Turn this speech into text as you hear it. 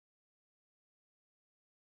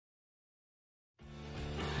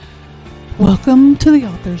Welcome to the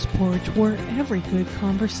Author's Porch, where every good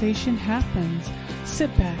conversation happens. Sit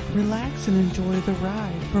back, relax, and enjoy the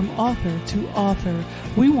ride from author to author.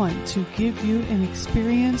 We want to give you an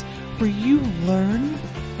experience where you learn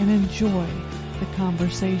and enjoy the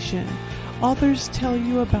conversation. Authors tell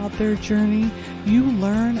you about their journey, you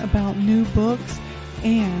learn about new books,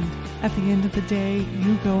 and at the end of the day,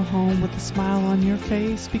 you go home with a smile on your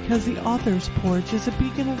face because the Author's Porch is a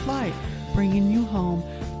beacon of light, bringing you home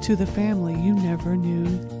to the family you never knew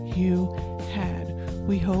you had.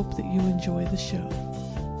 We hope that you enjoy the show.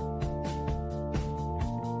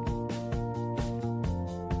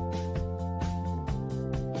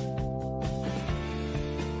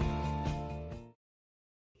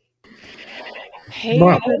 Hey,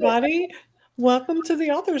 everybody. Welcome to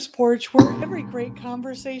the Author's Porch, where every great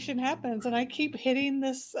conversation happens. And I keep hitting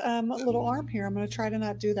this little arm here. I'm going to try to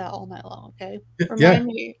not do that all night long, okay? Remind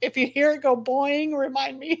me. If you hear it go boing,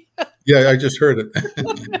 remind me. Yeah, I just heard it.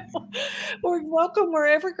 Welcome where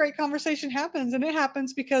every great conversation happens. And it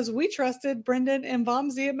happens because we trusted Brendan and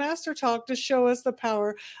Vamsi at Master Talk to show us the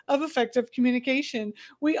power of effective communication.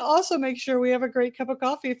 We also make sure we have a great cup of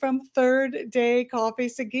coffee from Third Day Coffee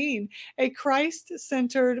Seguin, a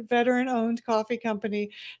Christ-centered, veteran-owned coffee company.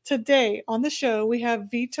 Today on the show, we have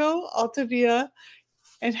Vito Altavilla.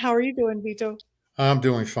 And how are you doing, Vito? I'm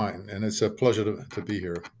doing fine, and it's a pleasure to be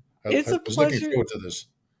here. I was looking forward to this.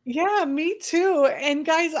 Yeah, me too. And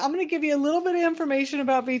guys, I'm going to give you a little bit of information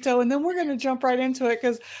about Vito, and then we're going to jump right into it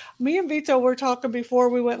because me and Vito were talking before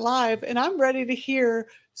we went live, and I'm ready to hear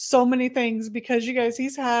so many things because you guys,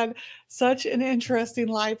 he's had such an interesting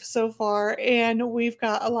life so far, and we've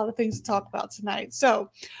got a lot of things to talk about tonight. So,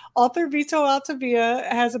 author Vito Altavilla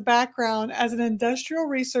has a background as an industrial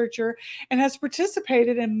researcher and has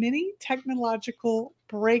participated in many technological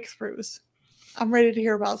breakthroughs. I'm ready to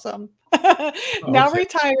hear about some. Now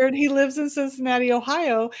retired, he lives in Cincinnati,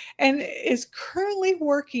 Ohio, and is currently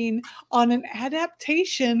working on an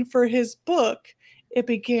adaptation for his book, It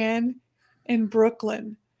Began in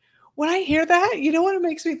Brooklyn. When I hear that, you know what it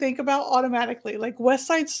makes me think about automatically? Like West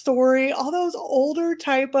Side Story, all those older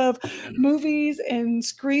type of movies and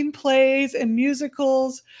screenplays and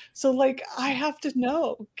musicals. So like, I have to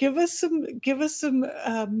know, give us some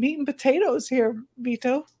meat and potatoes here,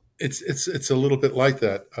 Vito. It's a little bit like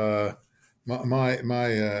that.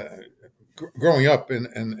 Growing up in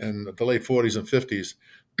the late 40s and 50s,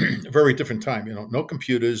 very different time. You know, no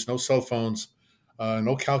computers, no cell phones,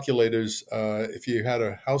 no calculators. If you had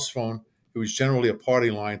a house phone, it was generally a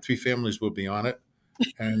party line. 3 families would be on it,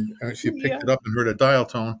 and if you picked it up and heard a dial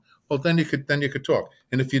tone, well, then you could talk.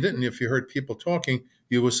 And if you didn't, if you heard people talking,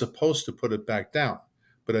 you were supposed to put it back down.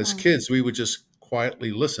 But as kids, we would just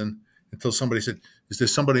quietly listen until somebody said, "Is there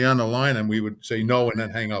somebody on the line?" And we would say no and then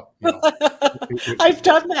hang up. You know. I've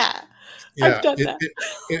done that. Yeah,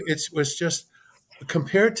 it was just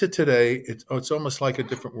compared to today. It's almost like a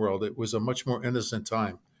different world. It was a much more innocent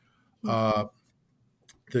time. The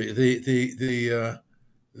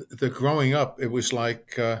growing up, it was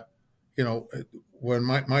like when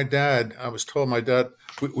my dad. I was told my dad.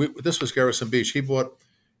 This was Garrison Beach. He bought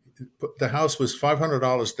the house was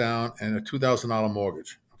 $500 down and a $2,000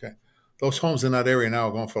 mortgage. Okay, those homes in that area now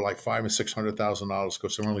are going for like $500,000 and $600,000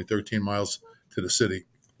 because they're only 13 miles to the city.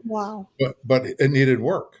 Wow! But it needed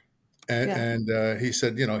work, and he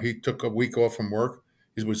said, he took a week off from work.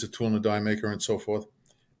 He was a tool and a die maker and so forth.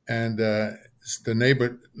 And the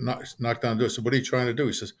neighbor knocked on the door. Said, "What are you trying to do?"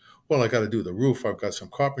 He says, "Well, I got to do the roof. I've got some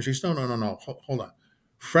carpentry." He says, No. Hold on.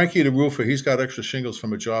 Frankie, the roofer, he's got extra shingles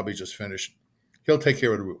from a job he just finished. He'll take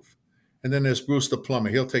care of the roof. And then there's Bruce, the plumber.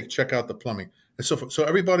 He'll check out the plumbing. And so forth. So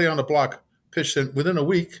everybody on the block pitched in. Within a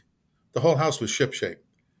week, the whole house was shipshape.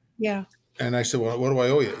 Yeah. And I said, "Well, what do I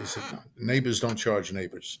owe you?" He said, "Neighbors don't charge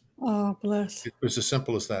neighbors." Oh, bless. It was as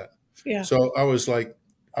simple as that. Yeah. So I was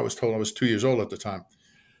told I was 2 years old at the time.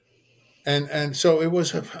 And so it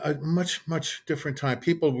was a much, much different time.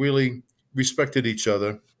 People really respected each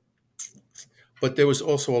other, but there was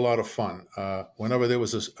also a lot of fun. Whenever there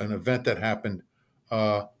was an event that happened,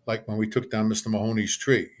 like when we took down Mr. Mahoney's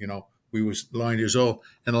tree, we was 9 years old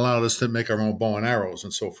and allowed us to make our own bow and arrows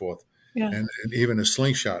and so forth, and even a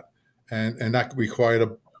slingshot. And that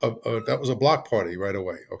required that was a block party right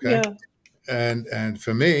away. Okay. Yeah. And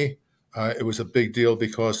for me, it was a big deal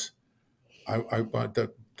because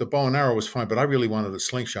the bow and arrow was fine, but I really wanted a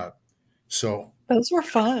slingshot. So those were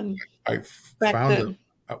fun. I found it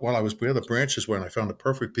while I was where the branches were, and I found the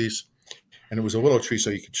perfect piece. And it was a willow tree, so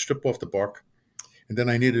you could strip off the bark. And then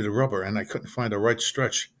I needed a rubber, and I couldn't find a right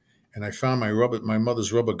stretch. And I found my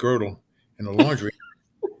mother's rubber girdle in the laundry.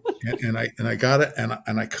 And I got it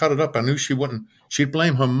and I cut it up. I knew she wouldn't. She'd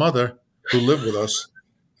blame her mother who lived with us,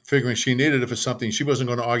 figuring she needed it for something. She wasn't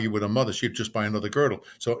going to argue with her mother. She'd just buy another girdle.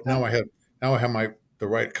 So now I have the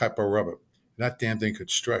right type of rubber. That damn thing could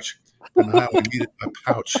stretch. But now I needed a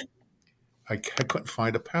pouch. I couldn't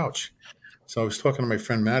find a pouch. So I was talking to my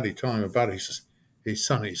friend Matty, telling him about it. He says, "Hey,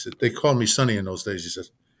 Sonny," he said, they called me Sonny in those days. He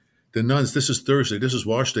says, "The nuns, this is Thursday. This is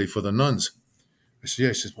wash day for the nuns." I said, "Yeah."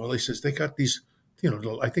 He says, "Well," he says, "they got these,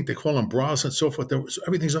 I think they call them bras and so forth.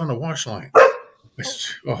 Everything's on the wash line." I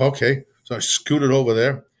said, "Oh, okay." So I scooted over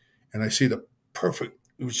there, and I see it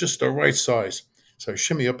was just the right size. So I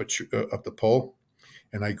shimmy up up the pole,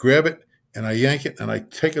 and I grab it, and I yank it, and I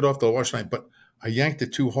take it off the wash line. But I yanked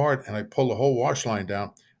it too hard, and I pulled the whole wash line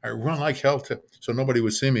down. I run like hell so nobody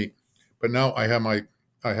would see me. But now I had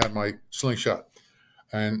my slingshot.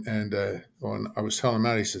 And when I was telling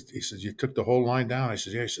Matt, he says, "You took the whole line down?" I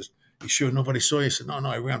said, "Yeah." He says, "You sure nobody saw you?" He said, "No,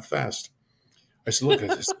 I ran fast." I said, look,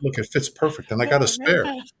 it fits perfect. And I got a Oh, spare.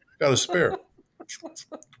 man. Got a spare.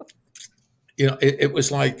 It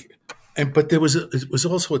was like, but it was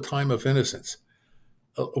also a time of innocence.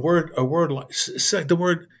 A word like the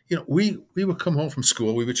word, we would come home from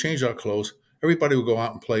school, we would change our clothes, everybody would go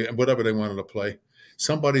out and play and whatever they wanted to play.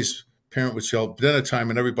 Somebody's parent would yell dinner time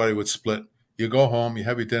and everybody would split. You go home, you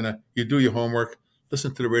have your dinner, you do your homework,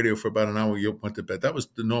 listen to the radio for about an hour, you went to bed. That was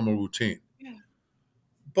the normal routine. Yeah.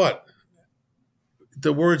 But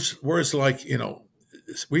the words like,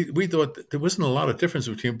 we thought that there wasn't a lot of difference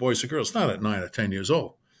between boys and girls, not at 9 or 10 years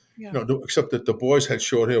old. Yeah. Except that the boys had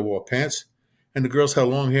short hair, wore pants, and the girls had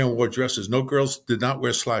long hair and wore dresses. No girls did not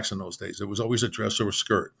wear slacks in those days. It was always a dress or a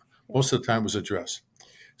skirt. Most of the time it was a dress.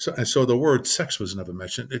 So the word sex was never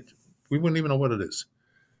mentioned. We wouldn't even know what it is.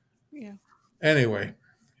 Yeah. Anyway,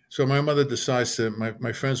 so my mother decides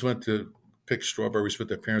my friends went to pick strawberries with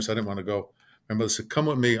their parents. I didn't want to go. My mother said, "Come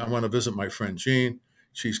with me. I want to visit my friend Jean.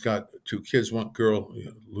 She's got 2 kids, one girl,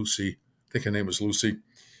 Lucy. I think her name was Lucy.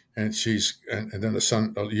 And and then a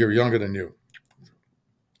son a year younger than you.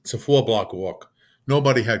 It's a 4-block walk.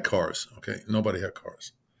 Nobody had cars. Okay. Nobody had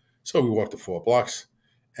cars. So we walked the 4 blocks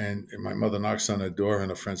and my mother knocks on the door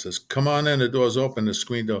and a friend says, "Come on in. The door's open. The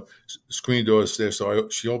screen door is there." So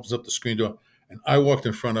she opens up the screen door and I walked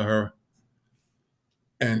in front of her.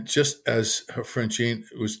 And just as her friend Jean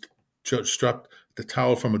was strapped the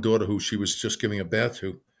towel from a daughter who she was just giving a bath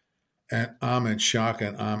to, and I'm in shock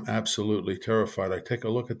and I'm absolutely terrified. I take a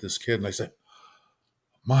look at this kid and I say,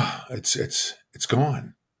 "Ma, it's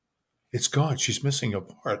gone. It's gone. She's missing a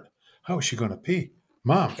part. How is she going to pee?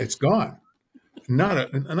 Mom, it's gone. Not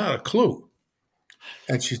a clue."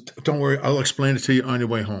 And she, "Don't worry, I'll explain it to you on your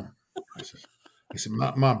way home." I said,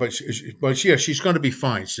 "Mom, yeah, she's going to be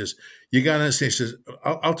fine." She says, "You got to understand." She says,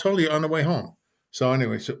 I'll tell you on the way home." So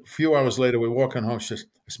anyway, so a few hours later, we're walking home. She says,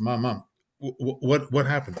 I said, Mom, what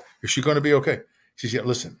happened? Is she going to be okay?" She says, "Yeah,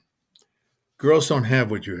 listen, girls don't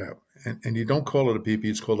have what you have. And you don't call it a pee-pee,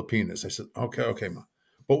 it's called a penis." I said, okay, Mom.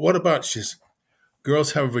 "But what about," she says,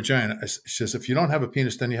 "girls have a vagina." She says, "If you don't have a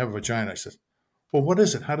penis, then you have a vagina." I said, "Well, what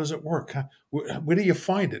is it? How does it work? Where do you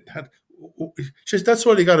find it?" She says, "That's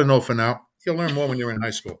all you got to know for now. You'll learn more when you're in high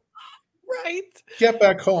school." Right. Get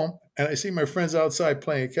back home, and I see my friends outside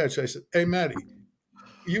playing catch. I said, "Hey, Maddie,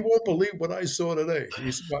 you won't believe what I saw today."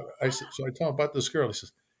 So I tell him about this girl. He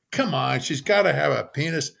says, "Come on, she's got to have a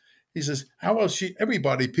penis." He says, "How else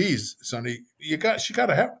everybody pees, Sonny. She got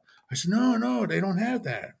to have." I said, No, they don't have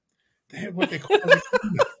that. They have what they call a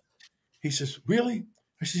vagina." He says, "Really?"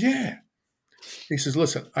 I said, "Yeah." He says,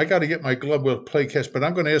 "Listen, I got to get my glove with play catch, but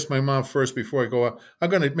I'm going to ask my mom first before I go out.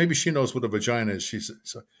 Maybe she knows what a vagina is." She said,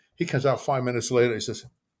 so he comes out 5 minutes later. He says,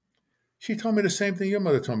 "She told me the same thing your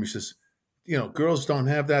mother told me." She says, "Girls don't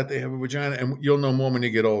have that. They have a vagina, and you'll know more when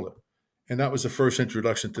you get older." And that was the first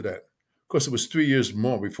introduction to that. Of course, it was 3 years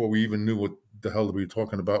more before we even knew what the hell we were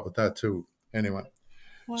talking about with that too. Anyway,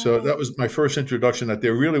 so Wow. that was my first introduction that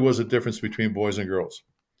there really was a difference between boys and girls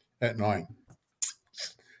at 9.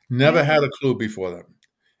 Never Yeah. had a clue before that.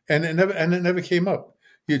 And it never came up.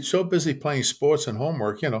 You're so busy playing sports and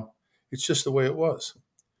homework, it's just the way it was.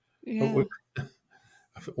 Yeah.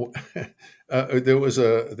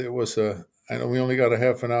 I know we only got a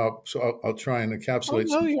half an hour, so I'll try and Oh, encapsulate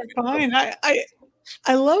no, some you're points. fine.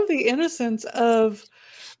 I love the innocence of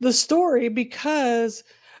the story because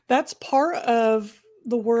that's part of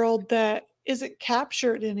the world that isn't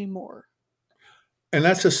captured anymore. And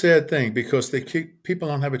that's a sad thing because people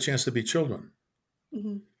don't have a chance to be children.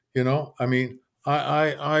 Mhm. I mean,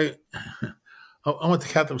 I went to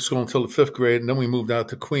Catholic school until the 5th grade, and then we moved out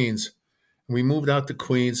to Queens. We moved out to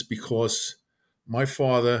Queens because my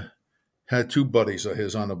father had 2 buddies of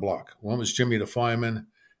his on the block. One was Jimmy the fireman,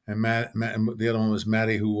 and and the other one was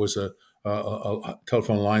Matty, who was a a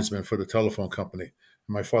telephone linesman for the telephone company.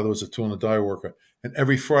 My father was a tool and die worker. And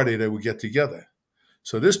every Friday they would get together.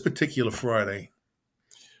 So this particular Friday,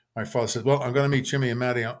 my father said, "Well, I'm going to meet Jimmy and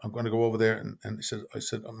Maddie. I'm going to go over there." And he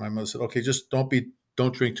said, my mother said, "Okay, just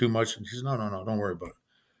don't drink too much." And she said, No, don't worry about it."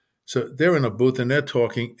 So they're in a booth and they're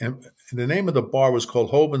talking. And the name of the bar was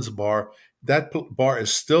called Hoban's Bar. That bar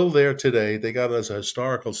is still there today. They got it as a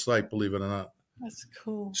historical site, believe it or not. That's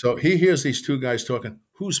cool. So he hears these two guys talking.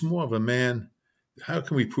 Who's more of a man? How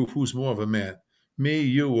can we prove who's more of a man? Me,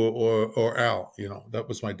 you, or Al? That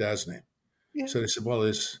was my dad's name. Yeah. So they said,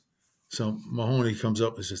 well, so Mahoney comes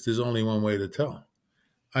up and says, there's only one way to tell.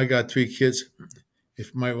 I got 3 kids.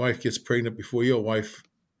 If my wife gets pregnant before your wife,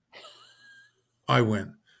 I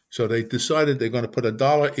win. So they decided they're going to put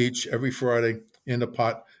 $1 each every Friday in the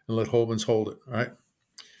pot and let Hobans hold it. Right.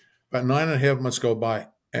 About 9.5 months go by,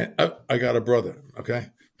 and I got a brother. Okay.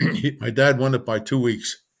 My dad won it by 2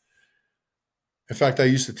 weeks. In fact, I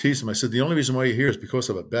used to tease him. I said, the only reason why you're here is because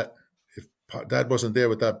of a bet. If Dad wasn't there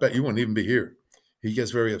with that bet, you wouldn't even be here. He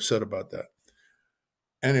gets very upset about that.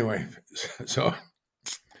 Anyway, so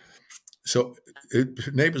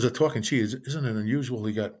neighbors are talking, gee, isn't it unusual?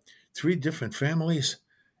 He got 3 different families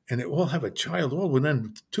and they all have a child all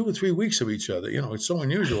within 2 or 3 weeks of each other. It's so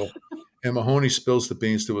unusual. And Mahoney spills the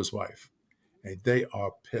beans to his wife. And they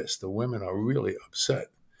are pissed. The women are really upset.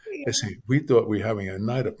 They say, we thought we were having a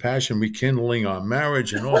night of passion, rekindling our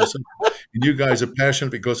marriage and all this. And you guys are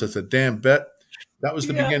passionate because it's a damn bet. That was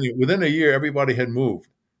the beginning. Within a year, everybody had moved.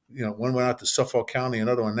 One went out to Suffolk County,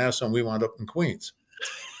 another one Nassau, and we wound up in Queens.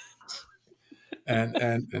 And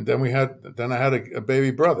then I had a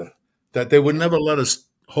baby brother that they would never let us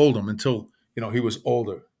hold him until, he was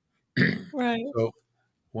older. Right. So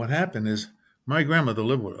what happened is my grandmother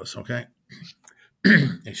lived with us, okay?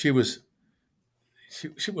 And she wasn't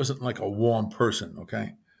like a warm person,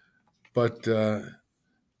 okay? But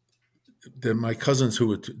my cousins who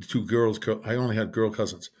were two girls, I only had girl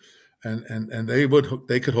cousins, and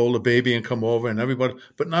they could hold a baby and come over and everybody,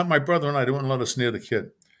 but not my brother and I. They wouldn't let us near the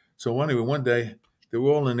kid. So anyway, one day they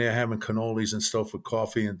were all in there having cannolis and stuff with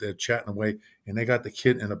coffee, and they're chatting away, and they got the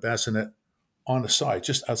kid in a bassinet on the side,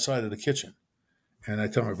 just outside of the kitchen. And I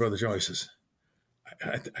tell my brother Joe, he says,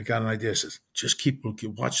 I got an idea. He says, just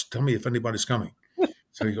watch, tell me if anybody's coming.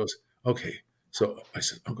 So he goes, okay. So I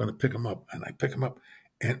said, I'm going to pick him up. And I pick him up,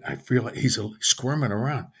 and I feel like he's squirming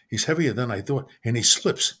around. He's heavier than I thought, and he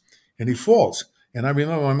slips, and he falls. And I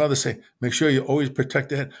remember my mother saying, make sure you always protect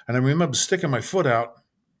the head. And I remember sticking my foot out,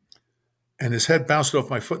 and his head bounced off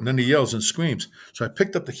my foot, and then he yells and screams. So I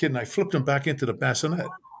picked up the kid, and I flipped him back into the bassinet.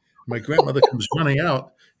 My grandmother comes running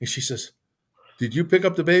out, and she says, did you pick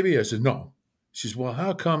up the baby? I said, no. She says, well,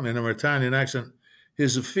 how come, in an Italian accent,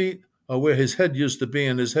 his feet are where his head used to be,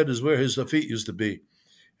 and his head is where his feet used to be.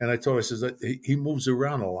 And I told her, I says, he moves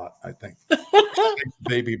around a lot, I think. The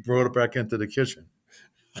baby brought it back into the kitchen.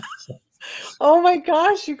 Oh my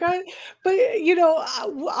gosh, you guys. But,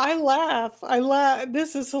 I laugh.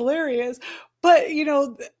 This is hilarious. But,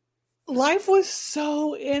 life was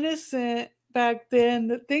so innocent back then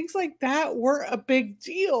that things like that were a big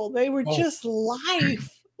deal. They were just life.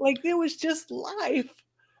 Like, it was just life.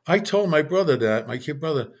 I told my brother that, my kid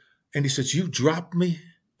brother, and he says, you dropped me?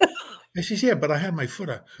 I says, yeah, but I had my foot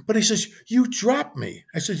out. But he says, you dropped me.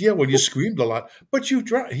 I says, yeah, well, you screamed a lot, but you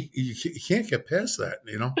dropped. You can't get past that,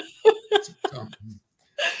 So,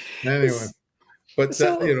 anyway, but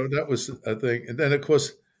that was a thing. And then, of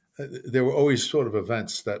course, there were always sort of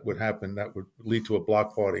events that would happen that would lead to a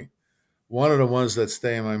block party. One of the ones that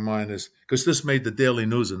stay in my mind is, because this made the Daily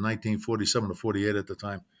News in 1947 to 48 at the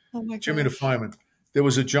time. Oh my Jimmy the gosh. fireman, there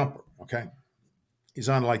was a jumper, okay? He's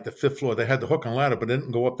on like the 5th floor. They had the hook and ladder, but it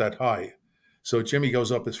didn't go up that high. So Jimmy goes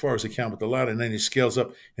up as far as he can with the ladder, and then he scales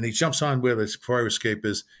up, and he jumps on where the fire escape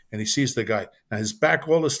is, and he sees the guy. Now, his back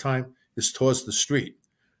all this time is towards the street.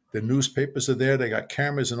 The newspapers are there. They got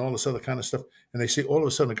cameras and all this other kind of stuff. And they see all of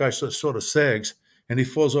a sudden the guy sort of sags, and he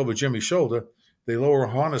falls over Jimmy's shoulder. They lower a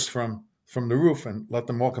harness from the roof and let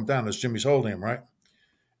them all come down as Jimmy's holding him, right?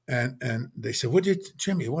 And they said,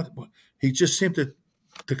 Jimmy, what? He just seemed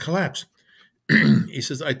to collapse. He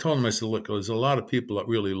says, I told him, I said, look, there's a lot of people that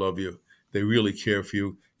really love you. They really care for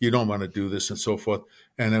you. You don't want to do this and so forth.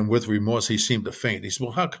 And then with remorse, he seemed to faint. He said,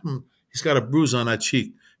 well, how come he's got a bruise on that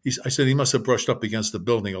cheek? I said, he must have brushed up against the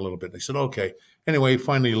building a little bit. They said, okay. Anyway, he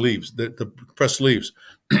finally leaves. The press leaves.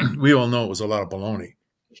 We all know it was a lot of baloney.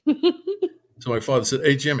 So my father said,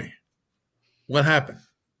 hey, Jimmy, what happened?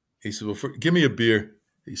 He said, well, give me a beer.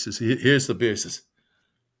 He says, here's the beer. He says,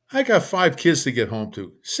 I got 5 kids to get home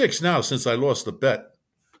to. 6 now since I lost the bet.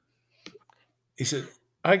 He said,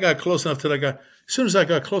 I got close enough to that guy. As soon as I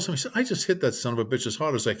got close to him, he said, I just hit that son of a bitch as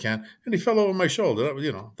hard as I can. And he fell over my shoulder. That was,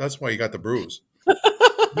 that's why he got the bruise.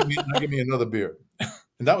 Give me another beer.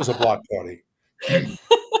 And that was a block party.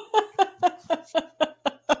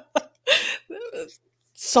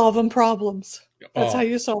 Solving problems. That's how Oh,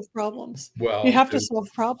 you solve problems. You well, have to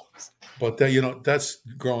solve problems. but that, that's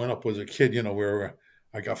growing up as a kid, where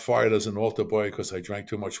I got fired as an altar boy because I drank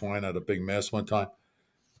too much wine at a big mass one time.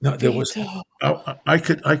 No, there was, Vito.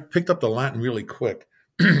 I picked up the Latin really quick.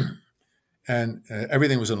 And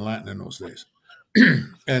everything was in Latin in those days.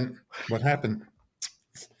 And what happened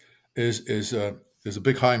is there's a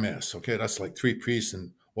big high mass. Okay, that's like three priests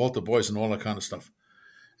and altar boys and all that kind of stuff.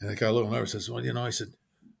 And the guy a little nervous says, "Well, I said,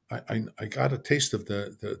 I got a taste of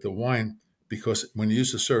the wine because when you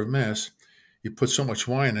used to serve mass, you put so much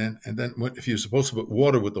wine in, and then if you're supposed to put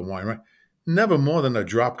water with the wine, right? Never more than a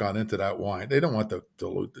drop got into that wine. They don't want the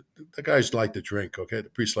guys like to drink. Okay, the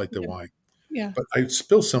priests like the Yeah. wine." Yeah. But I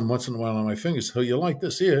spill some once in a while on my fingers. So you like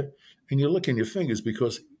this here, and you're licking your fingers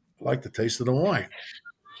because I like the taste of the wine.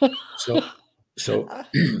 So, so,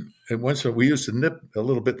 and once we used to nip a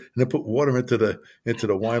little bit and then put water into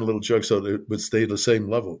the wine little jug so that it would stay the same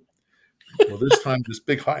level. Well, this time this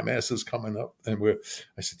big high mass is coming up, and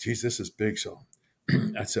I said, "Geez, this is big." So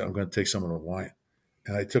I said, "I'm going to take some of the wine,"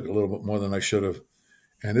 and I took a little bit more than I should have.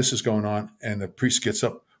 And this is going on, and the priest gets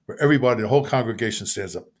up, where everybody, the whole congregation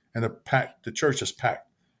stands up, and the church is packed,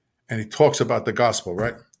 and he talks about the gospel,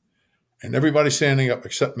 right? And everybody's standing up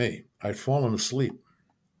except me. I'd fallen asleep,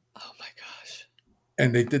 Oh my gosh.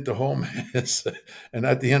 and they did the whole mass. And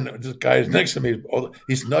at the end, this guy is next to me.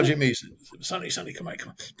 He's nudging me. He said, Sonny, come on.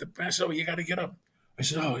 The mass is over. You got to get up. I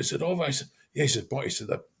said, "Oh, is it over?" I said, "Yeah." He said, "Boy," he said,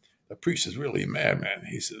 the priest is really mad, man.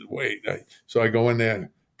 He said, "Wait." So I go in there, and the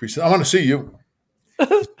priest said, "I want to see you.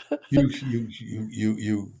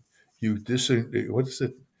 You this, what is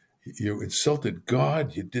it? You insulted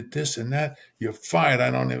God. You did this and that. You're fired.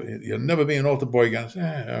 You'll never be an altar boy again." I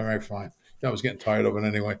said, all right, fine. I was getting tired of it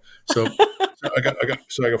anyway. So I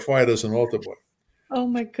got fired as an altar boy. Oh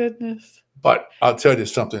my goodness. But I'll tell you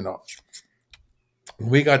something though. When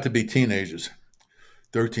we got to be teenagers,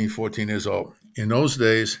 13, 14 years old, in those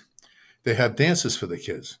days, they have dances for the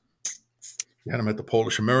kids. You had them at the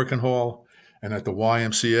Polish American Hall and at the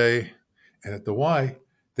YMCA. And at the Y,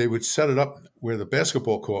 they would set it up where the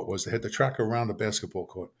basketball court was. They had the track around the basketball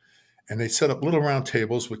court. And they set up little round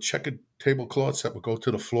tables with checkered tablecloths that would go to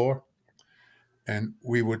the floor. And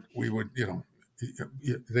we would,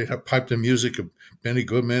 they'd have piped in music of Benny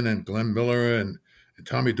Goodman and Glenn Miller and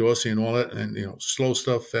Tommy Dorsey and all that, and slow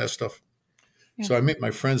stuff, fast stuff. Yeah. So I met my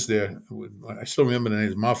friends there. I still remember the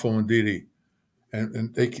names, Mafo and Didi,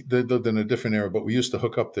 and they lived in a different era, but we used to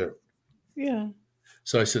hook up there. Yeah.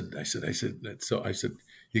 So I said,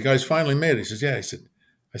 "You guys finally made it?" He says, "Yeah."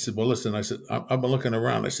 I said, "Well, listen," I said, "I've been looking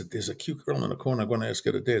around." I said, "There's a cute girl in the corner. I'm going to ask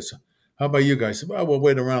her to dance. How about you guys?" I said, "Well, we'll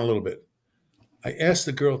wait around a little bit." I asked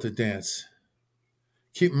the girl to dance.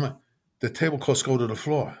 Keep in mind, the tablecloths go to the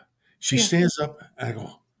floor. She stands up, and I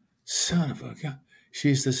go, "Son of a gun."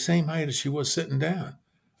 She's the same height as she was sitting down.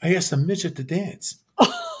 I asked a midget to dance.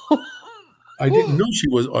 I didn't know she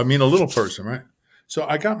was, a little person, right? So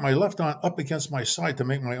I got my left arm up against my side to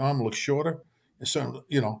make my arm look shorter. And so,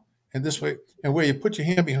 and this way, and where you put your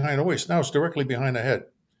hand behind the waist, now it's directly behind the head.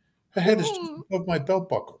 Her head is just above my belt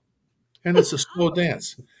buckle. And it's a slow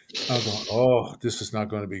dance. I'm going, "Oh, this is not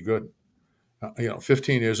going to be good."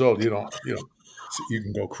 15 years old, you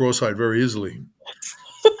can go cross-eyed very easily.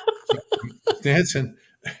 So dancing,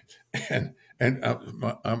 and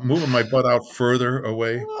I'm moving my butt out further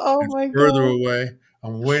away Oh and my further God. away.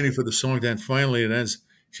 I'm waiting for the song. Then finally it ends.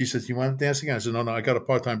 She says, "You want to dance again?" I said, No, I got a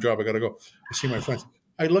part-time job. I got to go. I see my friends.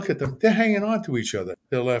 I look at them. They're hanging on to each other.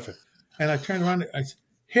 They're laughing. And I turn around.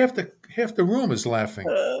 Half the room is laughing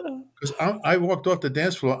because I walked off the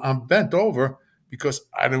dance floor. I'm bent over because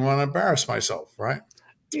I didn't want to embarrass myself, right?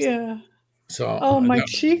 Yeah. So, Oh, my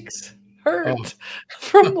cheeks oh, hurt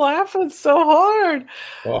from laughing so hard.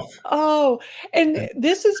 oh, Oh, and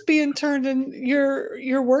this is being turned in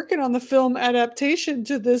you're working on the film adaptation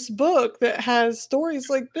to this book that has stories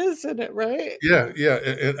like this in it, right? yeah,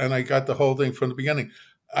 and I got the whole thing from the beginning.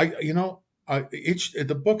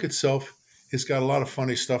 The book itself has got a lot of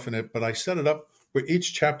funny stuff in it, but I set it up where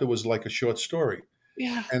each chapter was like a short story.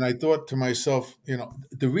 Yeah. And I thought to myself,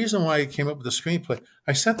 the reason why I came up with the screenplay,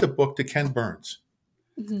 I sent the book to Ken Burns,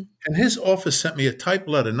 Mhm. and his office sent me a typed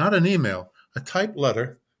letter, not an email, a typed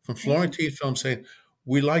letter from Yeah. Florentine Film saying,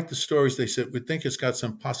 "We like the stories." They said, "We think it's got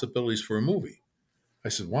some possibilities for a movie." I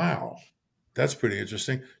said, "Wow, that's pretty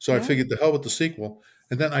interesting." So I Yeah. figured the hell with the sequel.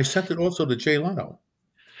 And then I sent it also to Jay Leno.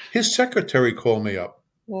 His secretary called me up.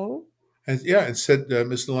 Whoa. And yeah, and said,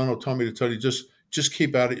 Mr. Leno told me to tell you, just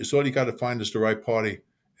keep at it. It's all you got to find is the right party,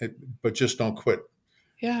 but just don't quit.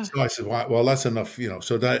 Yeah. So I said, well, that's enough,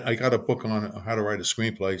 So that I got a book on how to write a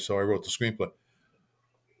screenplay. So I wrote the screenplay.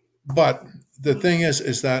 But the thing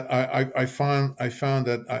is that I found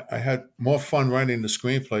that I had more fun writing the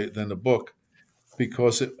screenplay than the book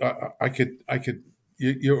because I could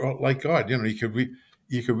you're like God,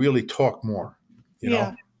 you could really talk more, you know.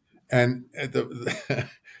 Yeah. And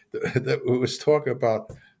it was talk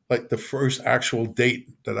about like the first actual date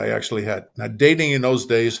that I actually had. Now, dating in those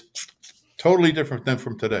days, totally different than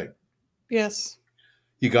from today. Yes.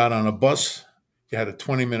 You got on a bus, you had a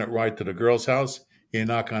 20-minute ride to the girl's house, you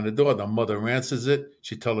knock on the door, the mother answers it,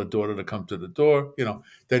 she tell her daughter to come to the door,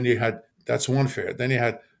 then you had, that's one fare. Then you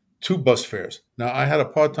had two bus fares. Now, I had a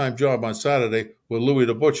part-time job on Saturday with Louis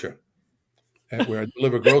the Butcher, where I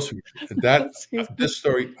deliver groceries. And Excuse me. this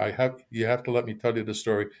story, you have to let me tell you the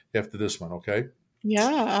story after this one, okay?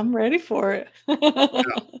 Yeah, I'm ready for it.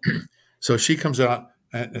 So she comes out,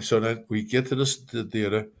 and so then we get to the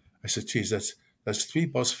theater. I said, "Geez, that's three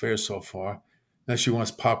bus fares so far." Now she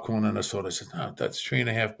wants popcorn and a soda. I said, "No, that's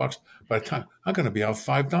 $3.50. By the time I'm going to be out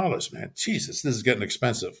 $5, man. Jesus, this is getting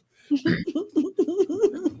expensive."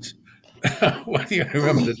 Why do you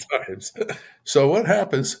remember the times? So what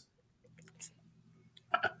happens?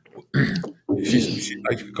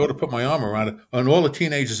 I go to put my arm around it, and all the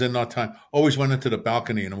teenagers in that time always went into the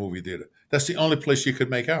balcony in a movie theater. That's the only place you could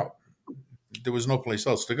make out. There was no place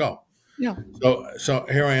else to go. Yeah. So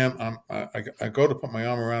here I am. I go to put my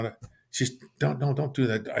arm around it. She's don't do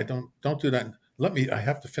that. Don't do that. I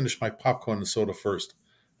have to finish my popcorn and soda first.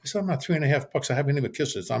 I said, I'm not $3.50. I haven't even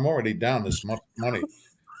kissed it. I'm already down this much money.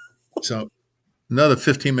 So another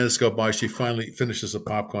 15 minutes go by. She finally finishes the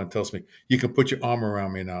popcorn and tells me, you can put your arm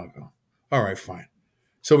around me now. I go, all right, fine.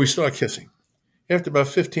 So we start kissing. After about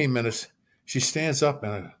 15 minutes, she stands up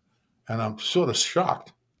and I'm sort of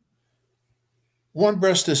shocked. One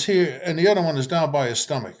breast is here and the other one is down by his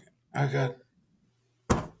stomach. I'm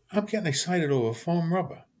getting excited over foam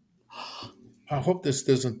rubber. I hope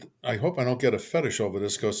I don't get a fetish over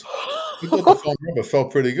this because I thought the foam rubber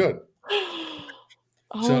felt pretty good.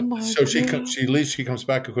 Oh So, my so God. she leaves, she comes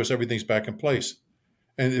back, of course, everything's back in place.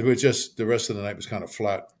 And it was just, the rest of the night was kind of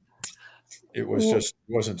flat. Well, It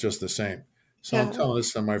wasn't just the same. So I'm yeah. telling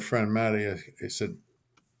this to my friend Matty. I said,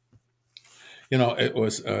 it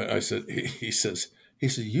was. I said, he said,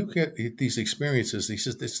 you get these experiences. He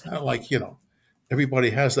says, it's not like everybody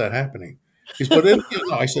has that happening. He said, but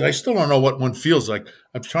I said, I still don't know what one feels like.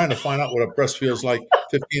 I'm trying to find out what a breast feels like.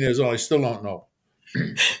 15 years old, I still don't know.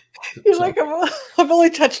 You're So like, I've only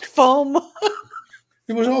touched foam.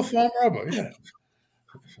 it was all foam rubber. Yeah.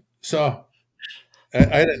 So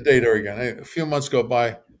I didn't date her again. A few months go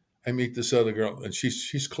by. I meet this other girl, and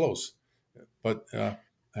she's close. But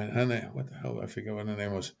and her name, what the hell? I forget what her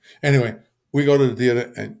name was. Anyway, we go to the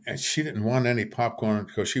theater, and she didn't want any popcorn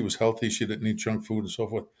because she was healthy. She didn't eat junk food and so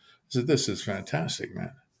forth. I said, "This is fantastic,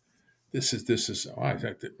 man. This is." Oh, I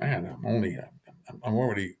thought, man, I'm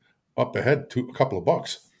already up ahead to a couple of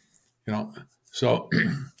bucks, you know. So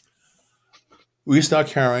we start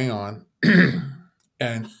carrying on,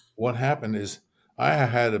 and what happened is I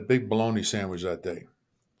had a big bologna sandwich that day,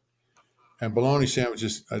 and bologna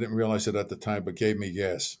sandwiches, I didn't realize it at the time, but gave me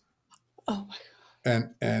gas. Oh my.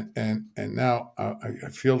 And now I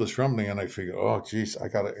feel this rumbling, and I figure, oh, geez, I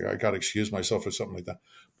gotta excuse myself or something like that.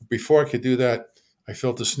 But before I could do that, I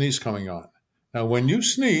felt the sneeze coming on. Now, when you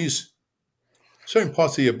sneeze, certain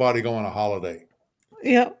parts of your body go on a holiday.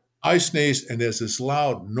 Yep. I sneeze, and there's this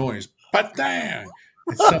loud noise, patang,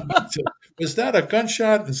 and somebody says, "Was that a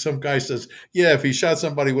gunshot?" And some guy says, "Yeah, if he shot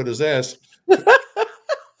somebody with his ass."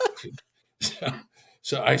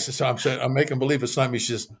 So, I'm saying, I'm making believe it's not me.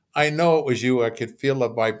 She says, I know it was you. I could feel the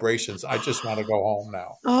vibrations. I just want to go home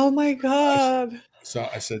now. Oh my I, God. so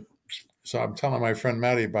I said, so I'm telling my friend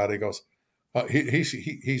Matty about it. He goes,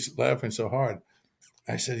 he's laughing so hard.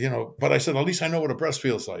 I said, but I said, at least I know what a breast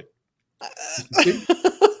feels like. See?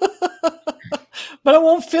 But I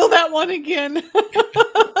won't feel that one again.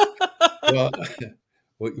 Well,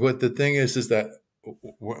 what the thing is that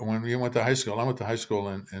when we went to high school, I went to high school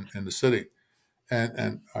in the city,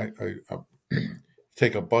 and I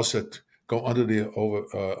take a bus that go under the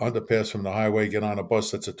underpass from the highway, get on a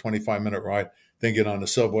bus that's a 25-minute ride, then get on the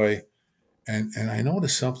subway, and I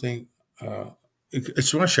noticed something.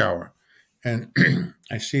 It's rush hour, and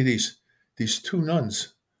I see these two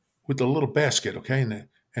nuns with a little basket, okay, and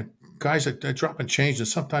guys are dropping change and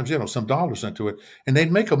sometimes some dollars into it, and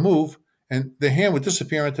they'd make a move, and the hand would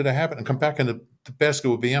disappear into the habit and come back, and the basket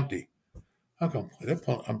would be empty. I'm going,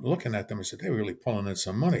 I'm looking at them. I said, they're really pulling in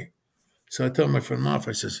some money. So I told my friend Mark,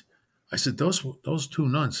 I said, those two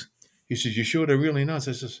nuns. He says, you sure they're really nuns?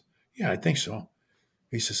 I says, yeah, I think so.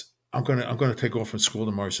 He says, I'm gonna take off from school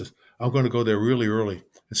tomorrow. He says, I'm gonna go there really early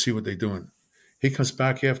and see what they're doing. He comes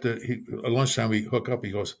back after at lunchtime. We hook up.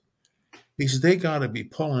 He says they got to be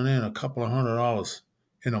pulling in a couple of $100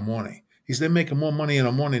 in the morning. He says they're making more money in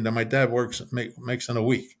the morning than my dad makes in a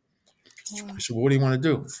week. I Wow. said, well, what do you want to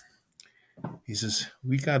do? He says,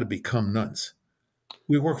 we got to become nuns.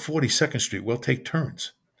 We work 42nd Street. We'll take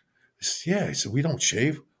turns. I said, yeah. He said, we don't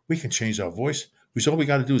shave. We can change our voice. We said, all we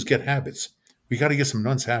got to do is get habits. We got to get some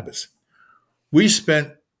nuns habits. We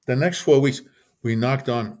spent the next 4 weeks, we knocked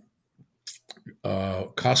on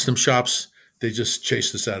costume shops. They just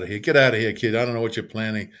chased us out of here. Get out of here, kid. I don't know what you're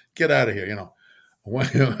planning. Get out of here.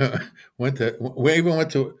 Went, we even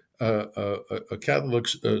went to a Catholic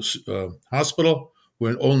hospital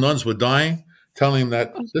where old nuns were dying, telling them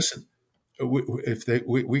that, listen,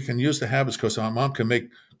 we can use the habits because our mom can make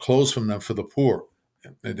clothes from them for the poor.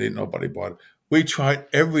 And nobody bought it. We tried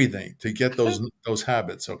everything to get those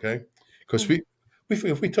habits, okay? Because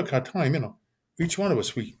if we took our time, each one of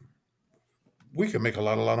us, we could make a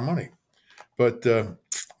lot of money, but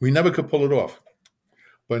we never could pull it off.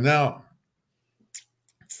 But now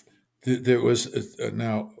there was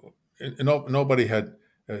now nobody had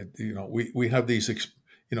we have these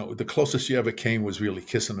the closest you ever came was really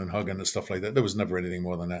kissing and hugging and stuff like that. There was never anything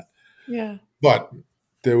more than that. Yeah. But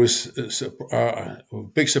there was a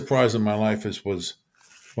big surprise in my life was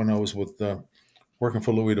when I was working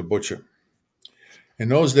for Louis the Butcher. In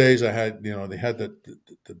those days, I had, they had the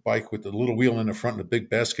bike with the little wheel in the front and the big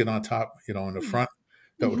basket on top, in the front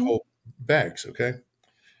that would Mm-hmm. hold bags. Okay.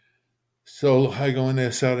 So I go in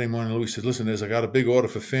there Saturday morning. Louis said, listen, I got a big order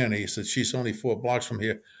for Fanny. He said, she's only 4 blocks from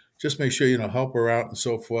here. Just make sure, help her out and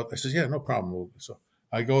so forth. I said, yeah, no problem, Louis. So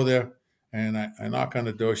I go there and I knock on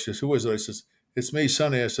the door. She says, who is it? I says, it's me,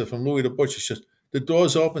 Sonny. I said, from Louis the Butcher. She says, the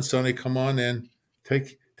door's open, Sonny. Come on in.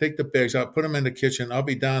 Take the bags out. Put them in the kitchen. I'll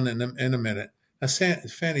be down in a minute. Now,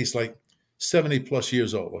 Fanny's like 70 plus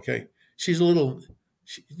years old, okay? She's a little,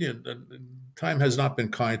 time has not been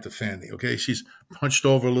kind to Fanny, okay? She's punched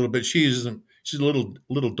over a little bit. She's a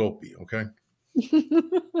little dopey, okay?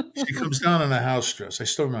 She comes down in a house dress. I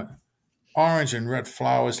still remember orange and red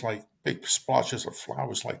flowers, like big splotches of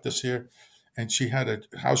flowers like this here. And she had a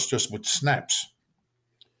house dress with snaps.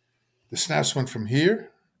 The snaps went from here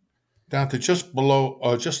down to just below,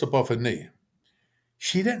 just above her knee.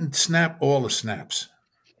 She didn't snap all the snaps.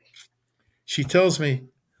 She tells me,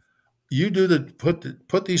 "You do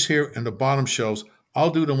put these here in the bottom shelves. I'll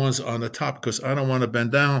do the ones on the top because I don't want to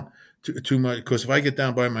bend down too much. Because if I get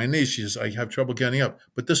down by my knees, she says, I have trouble getting up.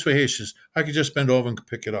 But this way here, she says, I could just bend over and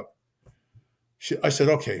pick it up." I said,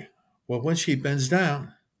 "Okay." Well, when she bends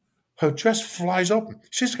down, her dress flies open.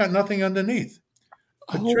 She's got nothing underneath.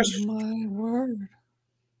 Her Oh dress. my word.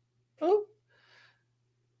 Oh,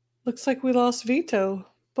 looks like we lost Vito,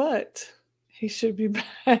 but he should be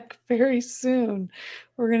back very soon.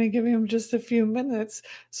 We're going to give him just a few minutes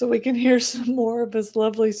so we can hear some more of his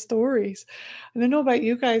lovely stories. I don't know about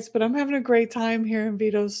you guys, but I'm having a great time hearing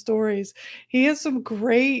Vito's stories. He has some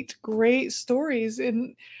great, great stories.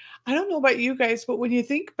 And I don't know about you guys, but when you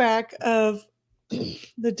think back of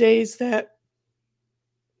the days that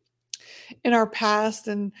in our past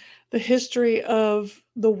and the history of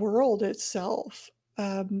the world itself,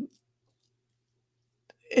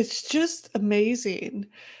 it's just amazing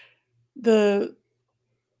the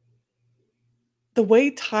the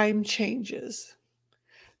way time changes.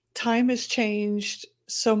 Time has changed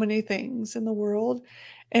so many things in the world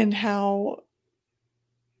and how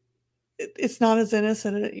it's not as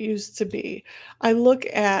innocent as it used to be. I look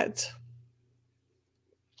at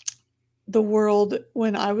the world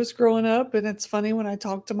when I was growing up, and it's funny when I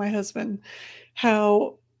talk to my husband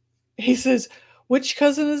how he says, "Which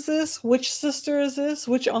cousin is this? Which sister is this?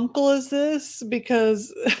 Which uncle is this?"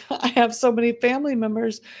 Because I have so many family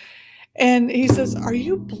members. And he says, "Are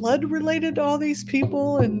you blood related to all these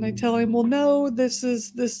people?" And I tell him, "Well, no, this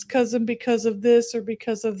is this cousin because of this or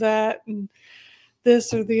because of that and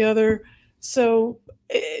this or the other." So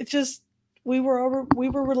it just we were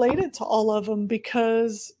related to all of them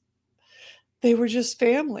because they were just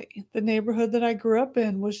family. The neighborhood that I grew up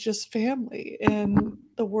in was just family, and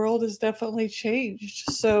the world has definitely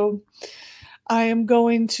changed. So I am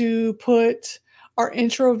going to put our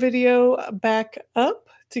intro video back up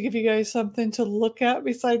to give you guys something to look at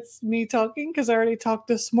besides me talking because I already talked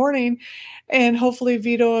this morning. And hopefully,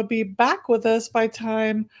 Vito will be back with us by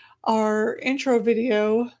time our intro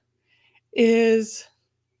video is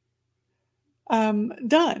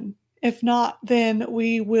done. If not, then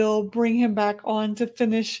we will bring him back on to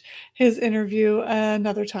finish his interview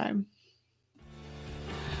another time.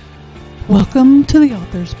 Welcome to the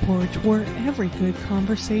Author's Porch, where every good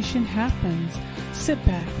conversation happens. Sit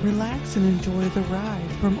back, relax, and enjoy the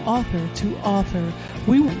ride from author to author.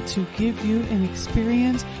 We want to give you an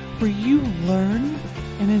experience where you learn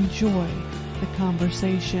and enjoy the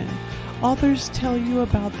conversation. Authors tell you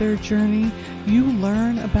about their journey, you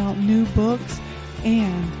learn about new books,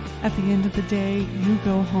 and at the end of the day, you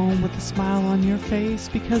go home with a smile on your face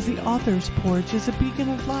because the Author's Porch is a beacon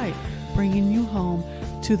of light, bringing you home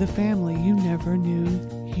to the family you never knew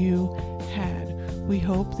you had. We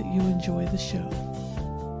hope that you enjoy the show.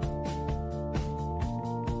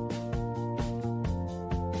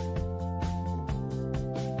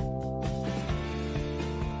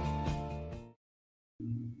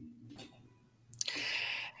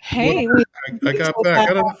 Hey, I got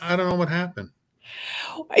back. I don't know what happened.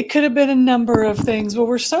 It could have been a number of things, but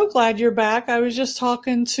we're so glad you're back. I was just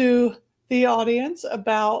talking to the audience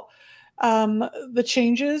about the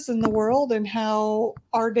changes in the world and how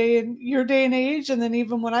our day and your day and age, and then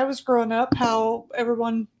even when I was growing up, how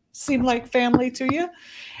everyone seemed like family to you.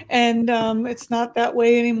 And it's not that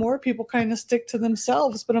way anymore. People kind of stick to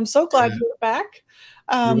themselves, but I'm so glad Yeah. you're back.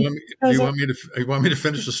 Do you want me to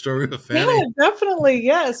finish the story with Fanny? Yeah, definitely.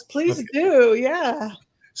 Yes, please Okay. do. Yeah.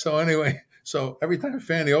 So anyway, so every time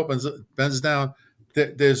Fanny bends down,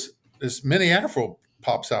 there's this mini afro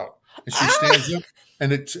pops out, and she stands up,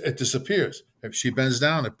 and it disappears. If she bends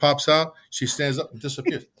down, it pops out. She stands up and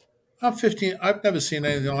disappears. I'm 15. I've never seen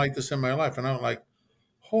anything like this in my life, and I'm like,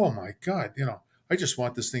 oh my God, I just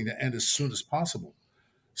want this thing to end as soon as possible.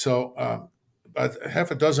 So about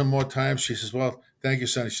half a dozen more times, she says, "Well, thank you,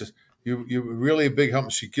 son." She says, "You're really a big help."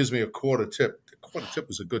 She gives me a quarter tip. A quarter tip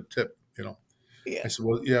was a good tip. Yeah. I said,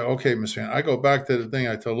 "Well, yeah, okay, Miss Fan." I go back to the thing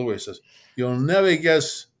I told Louis. I says, "You'll never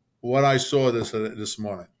guess what I saw this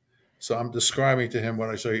morning." So I'm describing to him what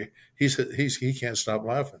I saw. He said he can't stop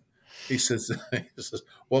laughing. He says,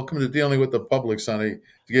 "Welcome to dealing with the public, Sonny.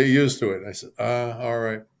 Get used to it." I said, all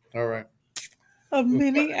right, all right." A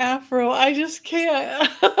mini afro. I just can't.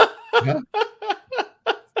 Huh?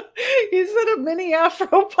 You said a mini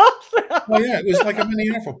afro pops out. Oh yeah, it was like a mini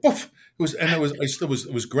afro. Poof!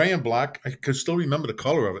 It was gray and black. I could still remember the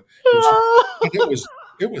color of it. It was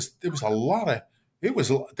a lot of there was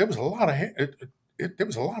a lot of hair. There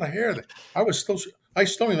was a lot of hair there. I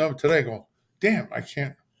still remember today. Going, damn, I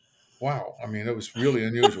can't. Wow, I mean, it was really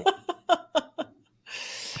unusual.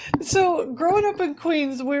 So, growing up in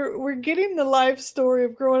Queens, we're getting the life story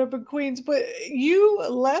of growing up in Queens, but you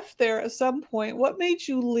left there at some point. What made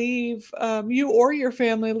you leave? You or your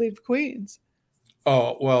family leave Queens?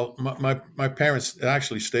 Oh well, my parents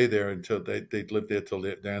actually stayed there until they lived there till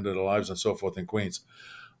the end of their lives and so forth in Queens.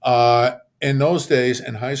 In those days,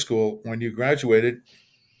 in high school, when you graduated,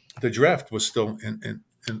 the draft was still in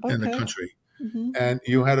the Okay. country, Hmm. and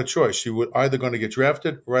you had a choice. You were either going to get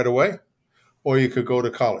drafted right away, or you could go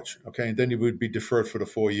to college. Okay, and then you would be deferred for the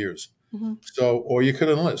 4 years. Hmm. So, or you could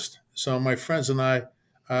enlist. So my friends and I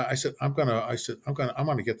said, I'm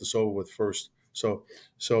gonna get this over with first. So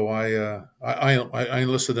I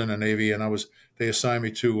enlisted in the Navy, and they assigned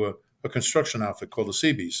me to a construction outfit called the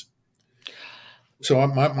Seabees. So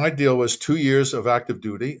my deal was 2 years of active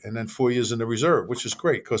duty and then 4 years in the reserve, which is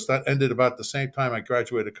great because that ended about the same time I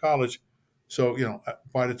graduated college. So,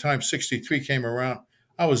 by the time 63 came around,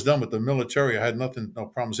 I was done with the military. I had no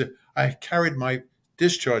problems there. I carried my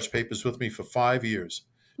discharge papers with me for 5 years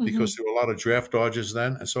Hmm. because there were a lot of draft dodges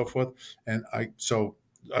then and so forth. And so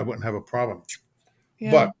I wouldn't have a problem.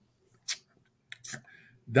 Yeah. But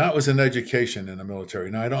that was an education in the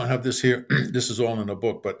military. Now I don't have this here. This is all in the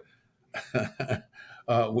book, but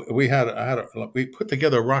we put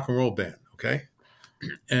together a rock and roll band, okay?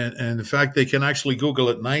 And in fact, they can actually Google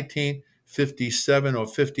it. 1957 or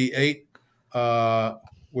 58.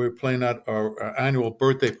 We were playing at our annual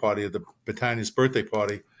birthday party at the battalion's birthday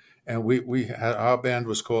party, and we had our band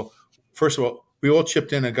was called. First of all, we all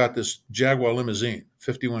chipped in and got this Jaguar limousine,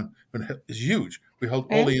 51. It's huge. We held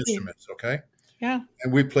all the Fancy. instruments, okay? Yeah.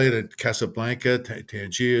 And we played at Casablanca,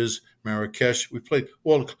 Tangiers, Marrakesh. We played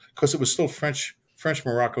well because it was still French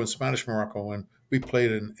Morocco and Spanish Morocco when we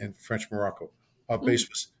played in French Morocco. Our Mm. base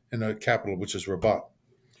was in the capital, which is Rabat,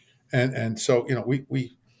 and so we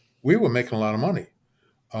were making a lot of money.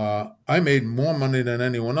 I made more money than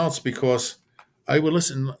anyone else because I would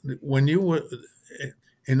listen when you were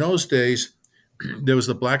in those days. There was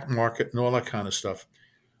the black market and all that kind of stuff,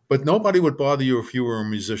 but nobody would bother you if you were a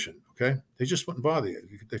musician. Okay, they just wouldn't bother you.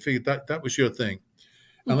 They figured that was your thing,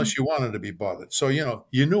 Hmm. unless you wanted to be bothered. So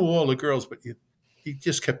you knew all the girls, but you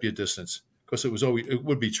just kept your distance because it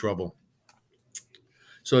would be trouble.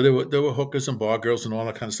 So there were hookers and bar girls and all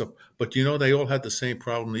that kind of stuff. But they all had the same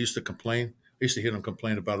problem. They used to complain. I used to hear them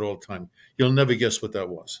complain about it all the time. You'll never guess what that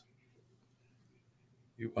was.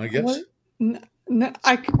 You want to What? guess?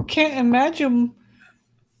 Can't imagine.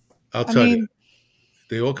 I'll I tell you. mean,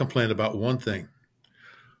 They all complained about one thing: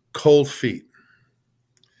 cold feet.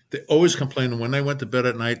 They always complained when they went to bed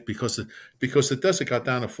at night because the desert got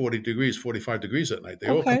down to 40 degrees, 45 degrees at night. They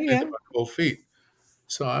all okay, complained yeah, about cold feet.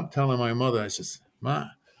 So I'm telling my mother, I says, Ma,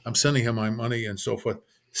 I'm sending her my money and so forth.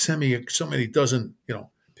 Send me so many dozen,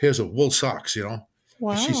 pairs of wool socks. And she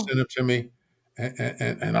wow. sent them to me,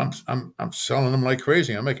 and I'm selling them like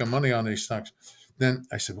crazy. I'm making money on these socks. Then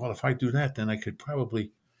I said, well, if I do that, then I could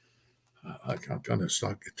probably, I'm gonna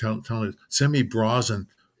start telling her, send me bras and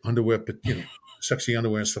underwear, but sexy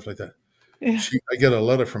underwear and stuff like that. Yeah. I get a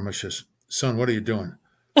letter from her. She says, son, what are you doing?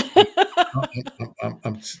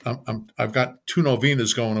 I've got 2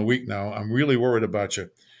 novenas going a week now. I'm really worried about you.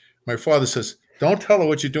 My father says, don't tell her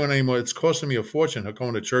what you're doing anymore. It's costing me a fortune. Her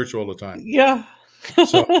going to church all the time. Yeah.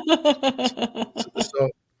 So,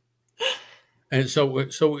 so,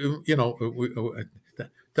 so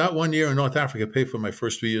that one year in North Africa paid for my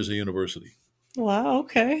first 3 years of university. Wow,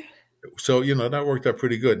 okay. So, that worked out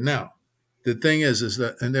pretty good. Now, the thing is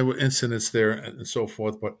that, and there were incidents there and so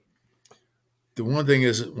forth, but the one thing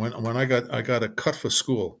is when I got a cut for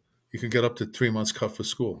school, you can get up to 3 months cut for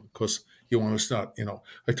school because you want to start.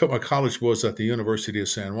 I took my college was at the University of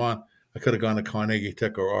San Juan. I could have gone to Carnegie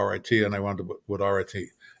Tech or RIT, and I wound up with RIT.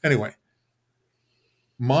 Anyway,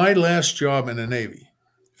 my last job in the Navy,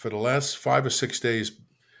 for the last 5 or 6 days,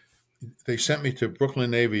 they sent me to Brooklyn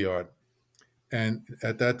Navy Yard, and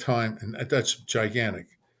at that time, and that's gigantic.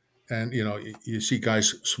 And you see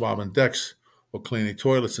guys swabbing decks or cleaning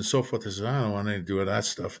toilets and so forth. I says, I don't want anything to do with that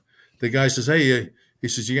stuff. The guy says, hey, he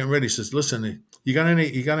says, you getting ready? He says, listen, you got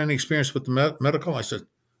any experience with the medical? I said,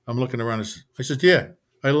 I'm looking around. I said, yeah,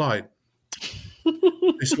 I lied.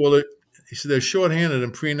 He said, well, he said, they're shorthanded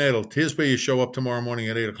and prenatal. Here's where you show up tomorrow morning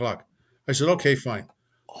at 8 o'clock. I said, okay, fine.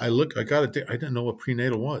 I got it. I didn't know what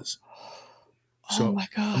prenatal was. Oh So my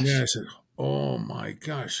I'm there. gosh. I said, oh my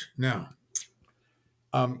gosh. Now,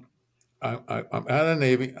 I'm I'm out of the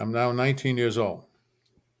Navy. I'm now 19 years old.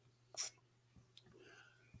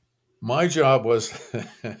 My job was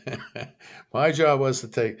my job was to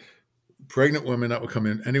take pregnant women that would come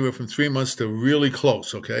in anywhere from 3 months to really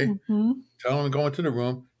close. Okay, Mhm. tell them to go into the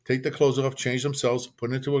room, take the clothes off, change themselves,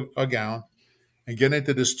 put into a gown, and get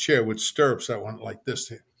into this chair with stirrups that went like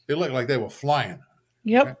this. They looked like they were flying. Okay,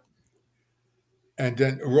 Yep. and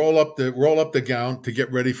then roll up the gown to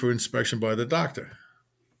get ready for inspection by the doctor.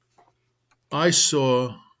 I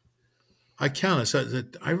saw I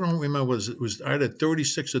counted. I don't remember. I had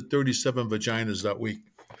 36 or 37 vaginas that week,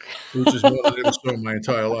 which is more than I ever saw in my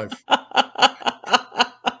entire life.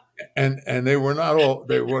 And they were not all.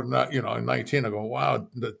 They were not. 19. I go, wow,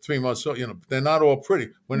 the 3 months. So they're not all pretty.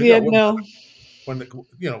 When you Yeah, got no,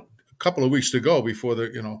 a couple of weeks to go before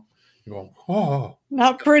you go, oh,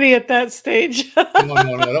 not pretty at that stage. no, no,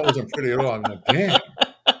 no, that wasn't pretty at all. I'm like, damn.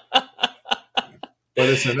 But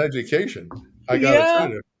it's an education. I got to tell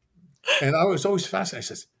Yeah. you. And I was always fascinated. I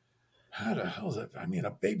says, how the hell is that? I mean, a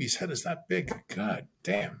baby's head is that big. God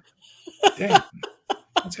damn. Damn.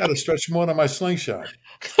 That's got to stretch more than my slingshot.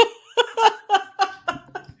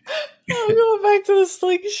 I'm going back to the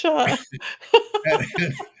slingshot.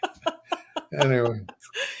 And, anyway,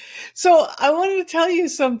 So I wanted to tell you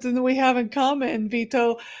something that we have in common,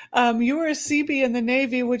 Vito. You were a CB in the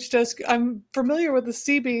Navy, which does. I'm familiar with the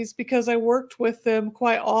CBs because I worked with them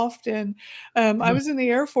quite often. I was in the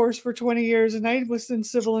Air Force for 20 years, and I was in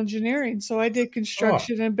civil engineering, so I did oh,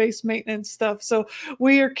 construction and base maintenance stuff. So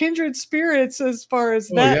we are kindred spirits as far as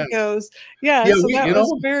oh that yeah, goes. Yeah, yeah. so We, that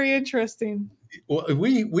was very interesting. well,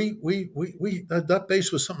 we that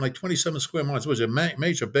base was something like 27 square miles. It was a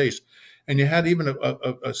major base, and you had even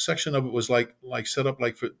a section of it was like set up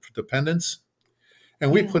like for dependents.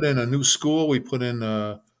 And we Yeah. put in a new school. We put in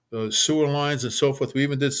sewer lines and so forth. We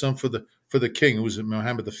even did some for the king, who was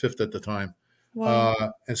Mohammed V at the time,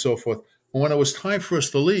 Wow. and so forth. And when it was time for us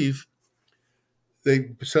to leave,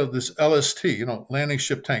 they said this LST, landing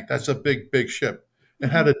ship tank. That's a big, big ship. It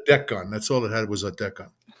had Mhm. a deck gun. That's all it had was a deck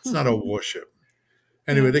gun. It's not a warship.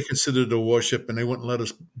 Yeah. Anyway, they considered it a warship, and they wouldn't let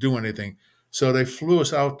us do anything. So they flew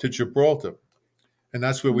us out to Gibraltar, and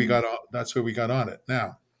that's where we Mm. got on. That's where we got on it.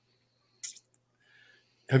 Now,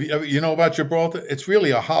 have you ever about Gibraltar? It's really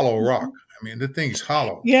a hollow rock. Mhm. I mean, the thing's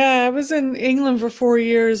hollow. Yeah, I was in England for 4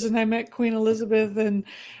 years, and I met Queen Elizabeth and,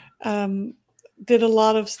 um, did a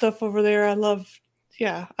lot of stuff over there. I love,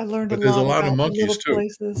 Yeah, I learned a But there's a lot lot of about the monkeys little too.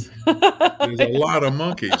 places. There's a lot of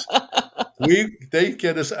monkeys. They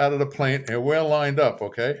get us out of the plane and we're lined up,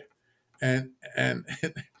 okay? And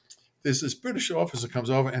there's this British officer comes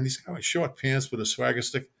over and he's got short pants with a swagger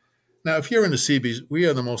stick. Now, if you're in the Seabees, we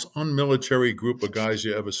are the most unmilitary group of guys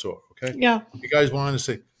you ever saw. Okay, Yeah. you guys want to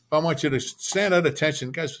say, "I want you to stand at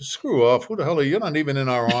attention." Guys, screw off. Who the hell are you? You're not even in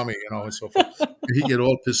our army, and so forth. And he'd get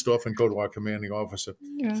all pissed off and go to our commanding officer.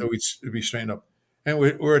 Yeah. So we'd be straightened up, and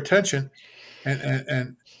we're attention,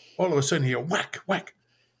 and all of a sudden here, whack, whack.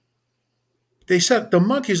 They said the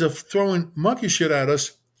monkeys are throwing monkey shit at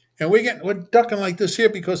us, and we're ducking like this here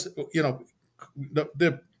because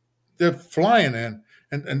they're flying in.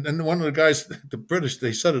 And one of the guys, the British,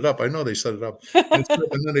 they set it up. I know they set it up. And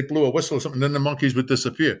then they blew a whistle or something, and then the monkeys would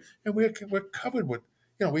disappear. And we're covered with,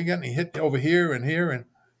 we're getting hit over here and here.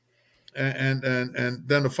 And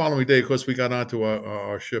then the following day, of course, we got onto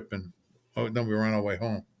our ship, and then we were on our way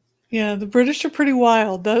home. Yeah, the British are pretty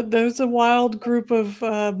wild. There's a wild group of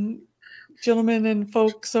gentlemen and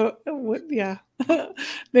folks. So yeah,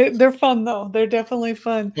 they're fun though. They're definitely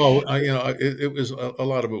fun. Oh, it was a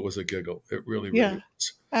lot of it was a giggle. It really, really Yeah,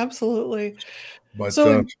 was. absolutely. But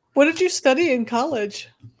So, what did you study in college?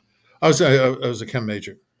 I was a chem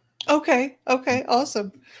major. Okay, okay,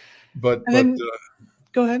 awesome. But And then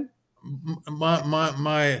go ahead.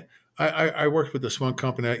 my I worked with this one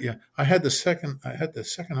company. Yeah, I had the second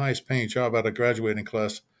highest paying job out of graduating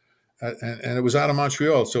class, and it was out of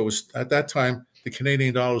Montreal. So it was at that time the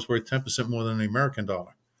Canadian dollar was worth 10% more than the American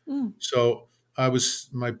dollar. Mm, So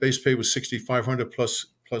my base pay was 6,500 plus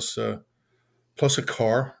a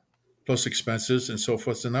car, plus expenses and so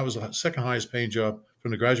forth. And that was the second highest paying job from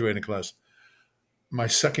the graduating class. My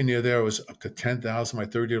second year there was up to 10,000. My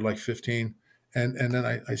third year, like 15. And then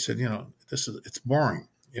I said, it's boring,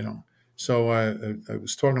 So I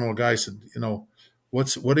was talking to a guy. I said,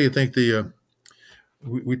 what do you think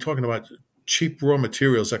we're talking about cheap raw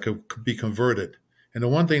materials that could be converted. And the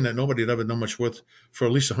one thing that nobody had ever done much with for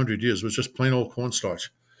at least 100 years was just plain old cornstarch.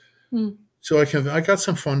 mm. So I got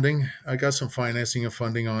some funding. I got some financing and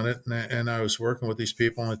funding on it. And I was working with these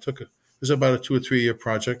people. And it was about a 2 or 3 year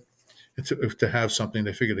project to have something.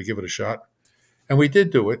 They figured to give it a shot. And we did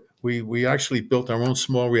do it. We actually built our own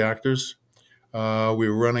small reactors. We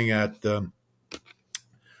were running at,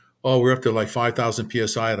 we're up to like 5,000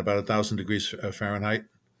 PSI at about 1,000 degrees Fahrenheit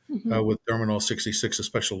Mhm. with Thermanol 66, a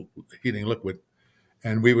special heating liquid.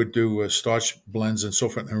 And we would do starch blends and so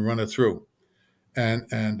forth and run it through. And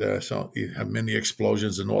so you have many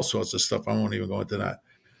explosions and all sorts of stuff. I won't even go into that.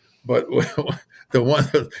 But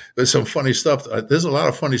there's some funny stuff. There's a lot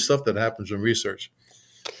of funny stuff that happens in research.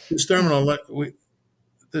 This Thermanol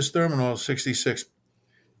 66,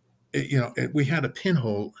 we had a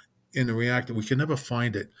pinhole in the reactor. We could never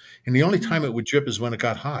find it. And the only time it would drip is when it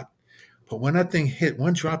got hot. But when that thing hit,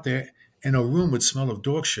 one drop there, and a room would smell of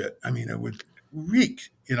dog shit. I mean, it would reek,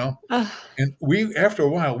 Ah, And after a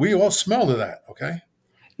while, we all smelled of that, okay?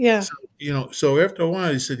 yeah. So after a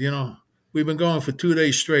while, he said, we've been going for 2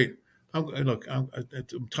 days straight. I'm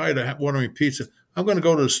tired of ordering pizza. I'm going to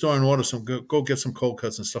go to the store and order go get some cold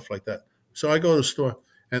cuts and stuff like that. So I go to the store,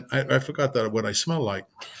 and I forgot that what I smell like.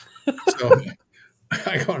 So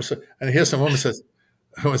I go and here's some woman says,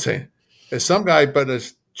 I would say, there's some guy better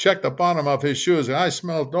check the bottom of his shoes. And I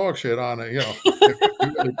smell dog shit on it, It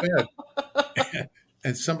really bad.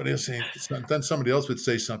 And then somebody else would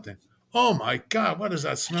say something. Oh my God, what does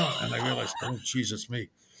that smell? And I realized, oh Jesus, me.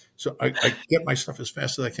 So I get my stuff as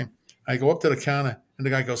fast as I can. I go up to the counter, and the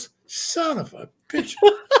guy goes, "Son of a bitch,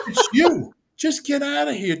 it's you! Just get out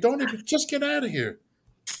of here! Just get out of here!"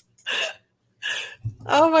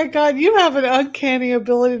 Oh my God, you have an uncanny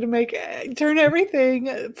ability to turn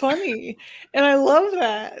everything funny, and I love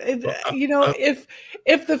that. Well,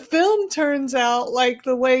 If the film turns out like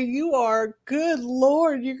the way you are, good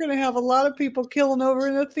Lord, you're going to have a lot of people killing over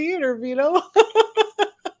in the theater, Vito.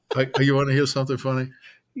 you want to hear something funny? I go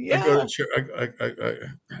Yeah. to church.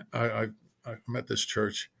 I'm at this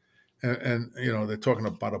church, and they're talking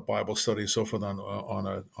about a Bible study and so forth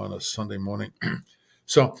on a Sunday morning.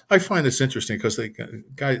 So I find this interesting because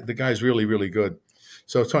the guy's really, really good.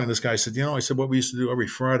 So I was talking to this guy. I said, I said, what we used to do every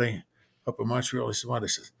Friday up in Montreal. I said, what? I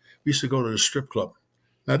said, we used to go to the strip club.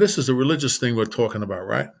 Now, this is a religious thing we're talking about,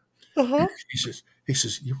 right? Uh-huh. He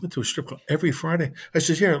says, you went to a strip club every Friday? I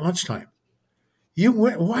said, yeah, at lunchtime. You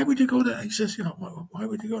went, why would you go there? He says, why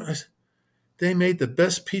would you go there? I said, they made the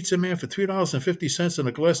best pizza, man, for $3.50 in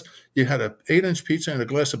a glass. You had an 8-inch pizza and a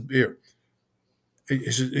glass of beer.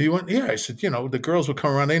 He went, yeah. I said, the girls would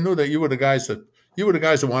come around. They knew that you were the guys that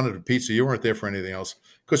wanted the pizza. You weren't there for anything else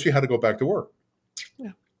because we had to go back to work.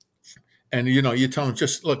 Yeah. And you tell them,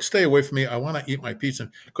 just look, stay away from me. I want to eat my pizza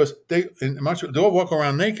because they in Montreal, they'll walk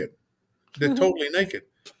around naked. They're totally naked.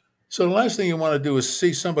 So the last thing you want to do is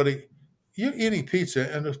see somebody you're eating pizza,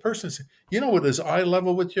 and the person, with his eye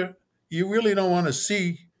level with you. You really don't want to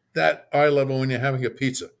see that eye level when you're having a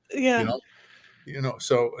pizza. You Yeah. know,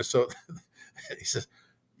 so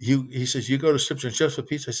he says you go to Strips and Chefs for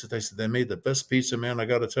pizza. I said they made the best pizza, man. I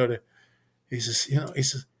got to tell you.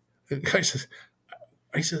 The guy says,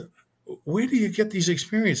 I said, where do you get these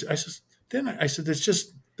experiences? I said, it's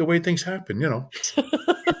just the way things happen,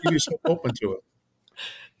 Keep yourself open to it.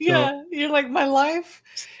 So, Yeah, you're like, "My life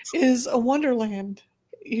is a wonderland.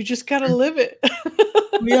 You just gotta live it."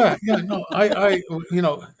 yeah, yeah, no, you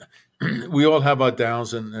know, we all have our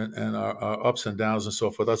downs and our ups and downs and so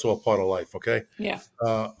forth. That's all part of life, okay? Yeah.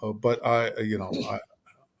 But I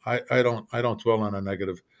don't dwell on a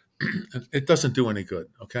negative. It doesn't do any good,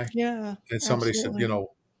 okay? Yeah, And somebody said, absolutely.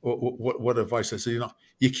 what advice? I said,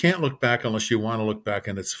 you can't look back unless you want to look back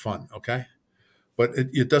and it's fun, okay? But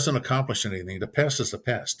it doesn't accomplish anything. The past is the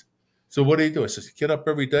past. So what do you do? I said, get up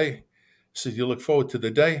every day. I said, you look forward to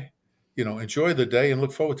the day, enjoy the day and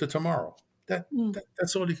look forward to tomorrow. Mm,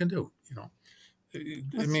 That's all you can do. I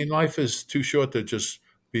that's mean, life is too short to just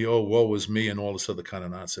be, oh, woe is me and all this other kind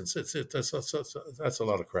of nonsense. That's a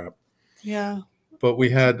lot of crap. yeah, But we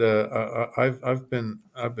had, I've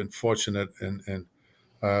been fortunate and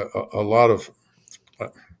a lot of, uh,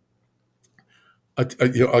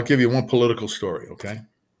 I'll give you one political story. Okay,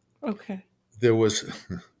 okay. there was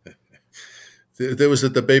there was a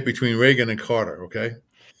debate between Reagan and Carter. Okay,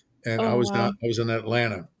 and I Oh, was down, wow. I was in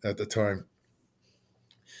Atlanta at the time,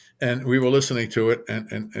 and we were listening to it.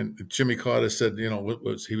 And Jimmy Carter said,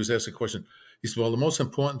 he was asked a question. He said, "Well, the most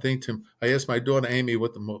important thing to I asked my daughter Amy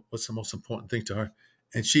what's the most important thing to her,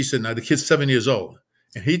 and she said, now the kid's 7 years old,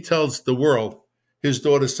 and he tells the world his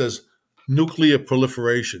daughter says nuclear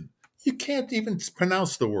proliferation. You can't even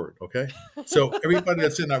pronounce the word, okay? So everybody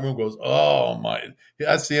that's in that room goes, "Oh my,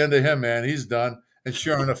 that's the end of him, man. He's done." And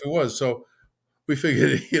sure enough, it was. So we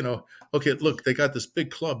figured, okay, look, they got this big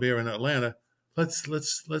club here in Atlanta. Let's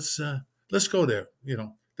go there.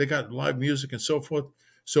 They got live music and so forth.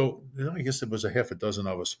 So I guess there was a half a dozen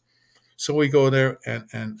of us. So we go there, and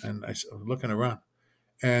I was looking around,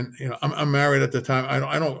 and I'm married at the time.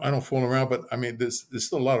 I don't fool around, but I mean, there's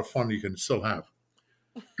still a lot of fun you can still have.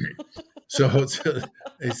 So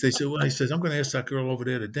they said, well, he says, I'm going to ask that girl over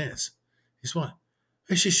there to dance. He said, what?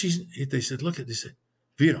 I said, they said, look at this,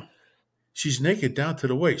 Vito. She's naked down to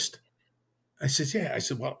the waist. I said, yeah. I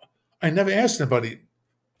said, well, I never asked anybody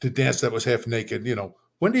to dance that was half naked.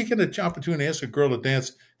 When do you get an opportunity to ask a girl to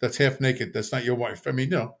dance that's half naked? That's not your wife. I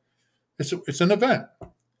mean, it's an event.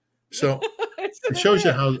 So It's it an shows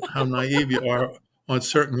you event. how naive you are on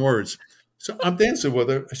certain words. So I'm dancing with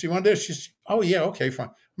her. She wanted to. She's, oh yeah, okay, fine.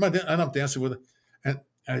 And I'm dancing with her. And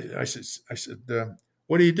I said,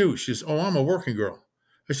 what do you do? She says, oh, I'm a working girl.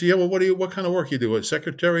 I said, yeah, well, what kind of work you do? A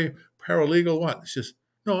secretary, paralegal, what? She says,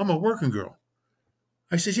 no, I'm a working girl.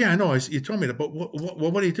 I says, yeah, I know. You told me that, but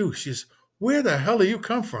what do you do? She says, where the hell do you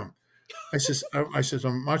come from? I says, I'm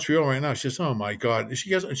in Montreal right now. She says, oh my God. She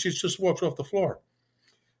just walks off the floor.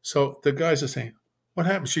 So the guys are saying, what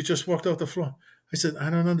happened? She just walked off the floor. I said, I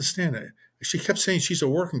don't understand it. She kept saying she's a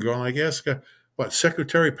working girl. And I asked her, what,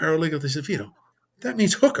 secretary, paralegal? They said, Vito, that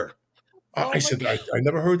means hooker. I Oh my said, I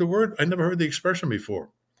never heard the word. I never heard the expression before.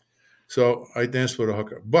 So I danced with a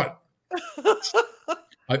hooker. But god.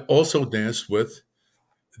 I also danced with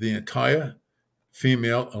the entire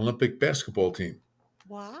female Olympic basketball team.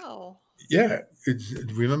 Wow. Yeah.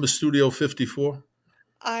 Remember Studio 54?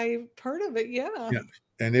 I've heard of it, yeah. Yeah.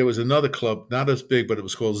 And there was another club, not as big, but it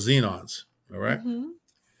was called Xenons. All right. Mhm.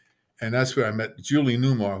 And that's where I met Julie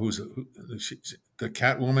Newmar, the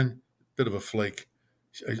cat woman, bit of a flake.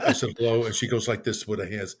 I said hello, and she goes like this with her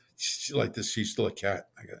hands. She's like this. She's still a cat.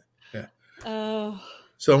 Yeah. Oh,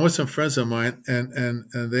 So I'm with some friends of mine, and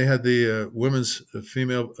they had the women's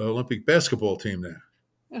female Olympic basketball team there.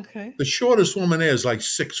 okay. The shortest woman there is like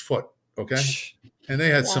 6 foot. Okay, and they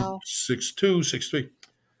had some Wow. 6'2", 6'3".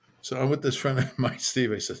 So I'm with this friend of mine,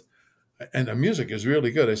 Steve. I says, and the music is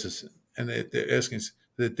really good. I says, and they're asking,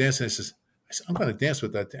 they're dancing. I said, I'm going to dance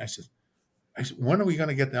with that. I said, when are we going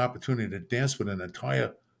to get the opportunity to dance with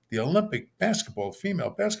the Olympic female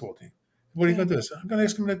basketball team? What are you Yeah. going to do? I said, I'm going to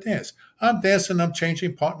ask them to dance. I'm dancing. I'm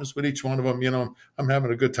changing partners with each one of them. I'm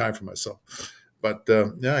having a good time for myself. But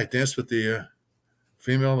yeah, I danced with the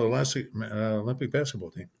female Olympic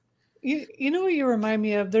basketball team. You know what you remind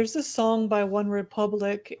me of? There's this song by One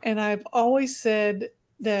Republic, and I've always said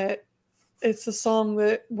that it's a song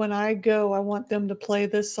that when I go, I want them to play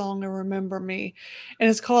this song and remember me. And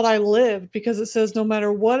it's called I Lived because it says no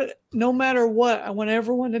matter what, I want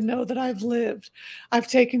everyone to know that I've lived. I've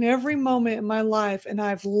taken every moment in my life and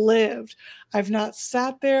I've lived. I've not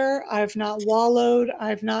sat there, I've not wallowed,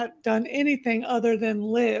 I've not done anything other than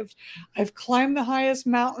lived. I've climbed the highest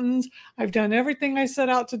mountains, I've done everything I set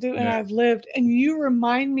out to do and Yeah. I've lived. And you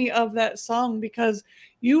remind me of that song because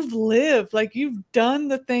you've lived, like you've done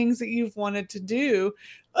the things that you've wanted to do.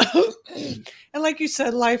 And like you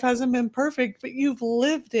said, life hasn't been perfect, but you've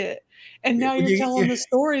lived it. And Yeah, now well, you're telling the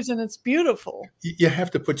stories and it's beautiful. you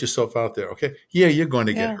have to put yourself out there, okay? Yeah, you're going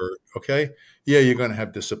to get Yeah. hurt, okay? Yeah, you're going to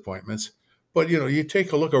have disappointments, but you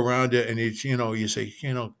take a look around you and you say,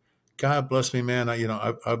 God bless me, man.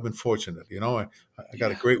 I've been fortunate. I got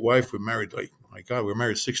a Yeah. great wife. We're married, like my God, we're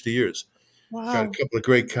married 60 years. Got a Wow. couple of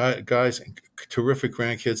great guys and terrific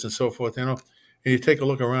grandkids and so forth. And you take a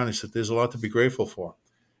look around and say, there's a lot to be grateful for.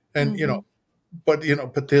 And Hmm. but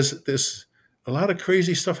there's a lot of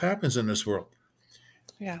crazy stuff happens in this world.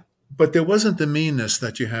 Yeah. But there wasn't the meanness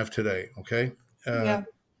that you have today. Okay, uh, Yeah.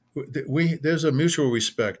 we there's a mutual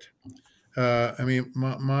respect. I mean,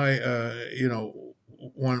 when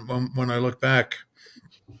I look back,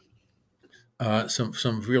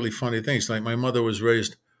 some really funny things. Like my mother was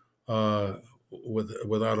raised uh,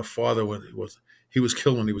 without a father. When he was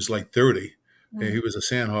killed when he was like 30. He Mm. was a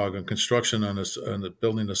sandhog on construction on the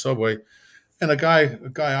building the subway. And a guy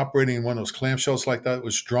operating one of those clamshells like that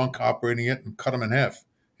was drunk operating it and cut him in half.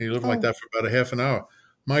 He lived like Oh, that for about a half an hour.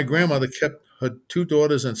 My wow. grandmother kept her two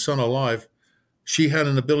daughters and son alive. She had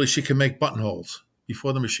an ability; she could make buttonholes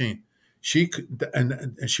before the machine. She could,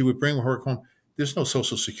 and she would bring her home. There's no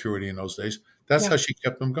social security in those days. That's Yeah. how she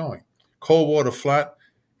kept them going. Cold water flat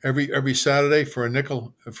every Saturday for a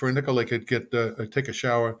nickel. For a nickel, they could get take a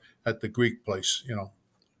shower at the Greek place.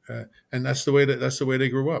 And that's the way they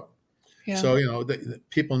grew up. Yeah. So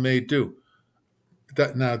people made do.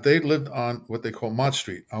 Now they lived on what they call Mott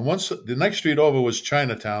Street. The next street over was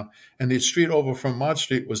Chinatown, and the street over from Mott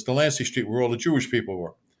Street was Delancey Street, where all the Jewish people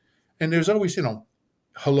were. And there's always,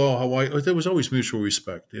 hello, how are you? There was always mutual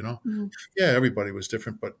respect. Mhm. Yeah, everybody was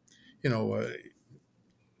different, but you know, uh,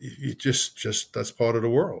 you just that's part of the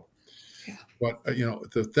world. Yeah. But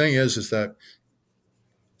the thing is that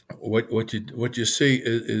what you see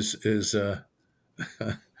is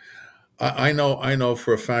I know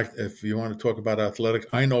for a fact, if you want to talk about athletic,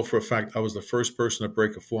 I know for a fact I was the first person to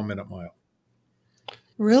break a 4-minute mile.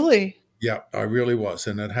 Really? Yeah, I really was.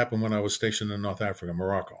 And that happened when I was stationed in North Africa,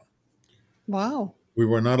 Morocco. Wow. We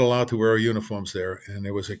were not allowed to wear our uniforms there. And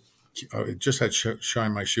there was I just had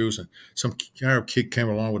shine my shoes. And some Arab kid came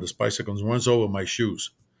along with his bicycle and runs over my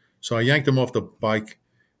shoes. So I yanked him off the bike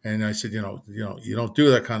and I said, you don't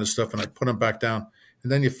do that kind of stuff. And I put him back down.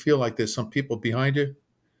 And then you feel like there's some people behind you.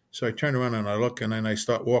 So I turn around and I look, and then I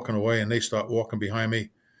start walking away, and they start walking behind me.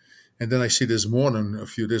 And then I see there's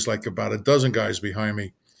like about a dozen guys behind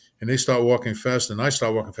me, and they start walking fast, and I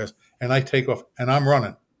start walking fast, and I take off, and I'm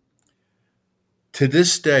running. To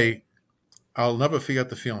this day, I'll never forget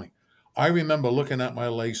the feeling. I remember looking at my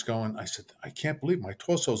legs going, I said, I can't believe my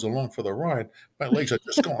torso's along for the ride. My legs are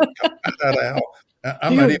just going, God, out of hell.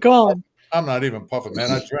 I'm not You're even gone. I'm not even puffing, man.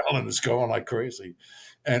 Adrenaline is going like crazy.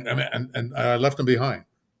 And I left them behind.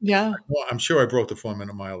 Yeah. Well, I'm sure I broke the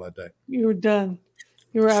 4-minute mile that day. You were done.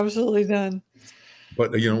 You were absolutely done.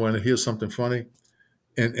 But when here's something funny,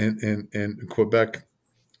 in Quebec,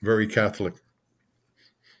 very Catholic,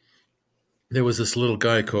 there was this little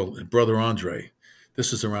guy called Brother Andre.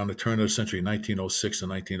 This is around the turn of the century, 1906 and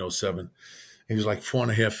 1907. He was like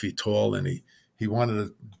 4.5 feet tall, and he wanted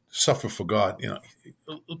to suffer for God. A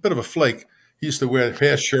bit of a flake. He used to wear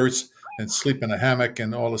hair shirts and sleep in a hammock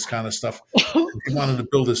and all this kind of stuff. He wanted to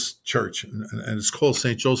build this church, and it's called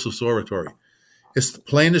St. Joseph's Oratory. It's the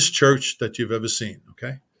plainest church that you've ever seen.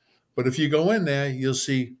 Okay, but if you go in there, you'll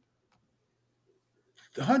see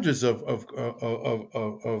hundreds of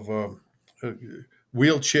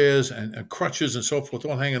wheelchairs and crutches and so forth,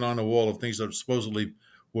 all hanging on the wall of things that supposedly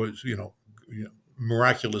was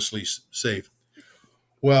miraculously saved.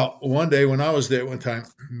 Well, one day when I was there, one time,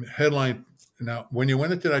 headline. Now, when you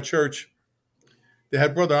went into that church, they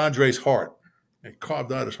had Brother Andre's heart. They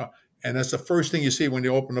carved out his heart, and that's the first thing you see when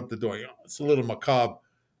you open up the door. It's a little macabre,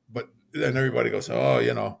 but then everybody goes,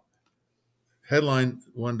 "Oh, Headline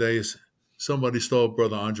one day is somebody stole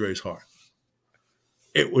Brother Andre's heart.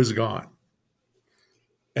 It was gone.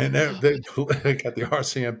 And they got the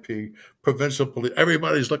RCMP, provincial police.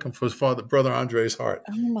 Everybody's looking for Brother Andre's heart.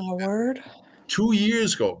 Oh my word. 2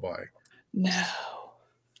 years go by. No.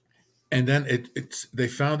 and then they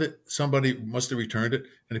found it. Somebody must have returned it,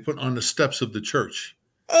 and they put it on the steps of the church.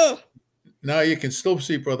 Oh, Now you can still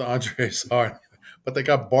see Brother Andre's heart, but they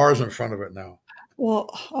got bars in front of it now. well,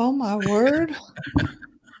 oh my word.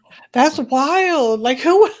 That's wild. Like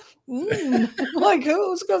who like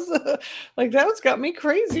who's gonna like that's got me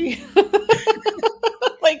crazy.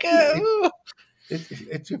 Like it,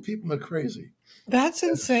 ooh, people are crazy. that's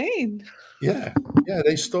insane. Yeah, yeah,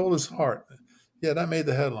 they stole his heart. Yeah, that made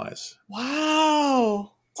the headlines.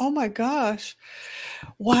 Wow. Oh my gosh.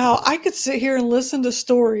 Wow, I could sit here and listen to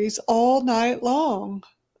stories all night long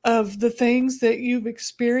of the things that you've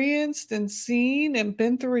experienced and seen and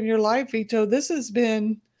been through in your life, Vito. This has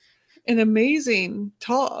been an amazing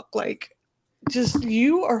talk. Like, just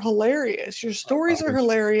you are hilarious. Your stories are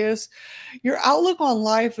hilarious. Your outlook on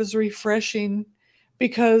life is refreshing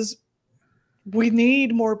because we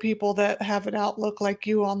need more people that have an outlook like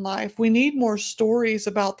you on life. We need more stories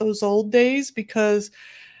about those old days because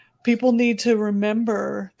people need to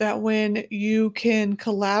remember that when you can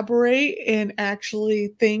collaborate and actually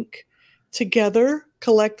think together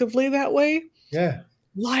collectively that way, Yeah,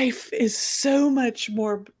 life is so much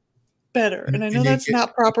more better. And I know and you that's get,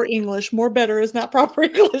 not proper English. More better is not proper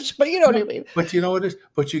English, but you know what I no, mean. but you know what it is?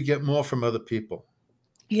 But you get more from other people.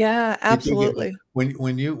 Yeah, You do get more absolutely.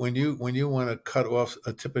 when you want to cut off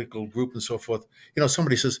a typical group and so forth. You know,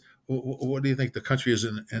 somebody says, "What do you think the country is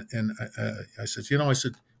in?" I said, I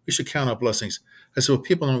said we should count our blessings. I said, well,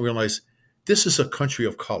 people don't realize this is a country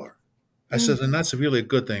of color. I said, Mm, and that's really a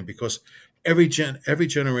good thing because every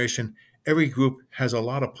generation, every group has a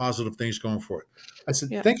lot of positive things going for it. I said,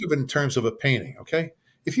 yeah, think of it in terms of a painting, okay?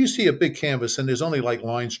 If you see a big canvas and there's only like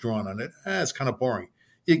lines drawn on it, it's kind of boring.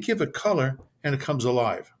 You give it color and it comes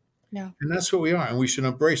alive. yeah, And that's what we are, and we should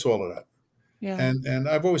embrace all of that. yeah, And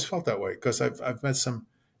I've always felt that way because I've met some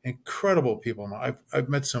incredible people. I've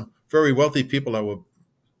met some very wealthy people that were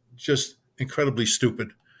just incredibly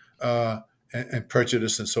stupid and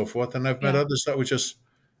prejudiced and so forth. And I've met yeah, others that were just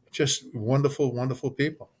wonderful, wonderful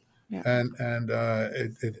people. yeah.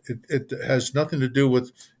 It has nothing to do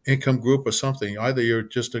with income group or something. Either you're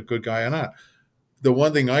just a good guy or not. The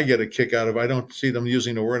one thing I get a kick out of, I don't see them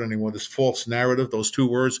using the word anymore. This false narrative, those two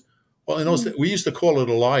words. Well, in those, Mm, we used to call it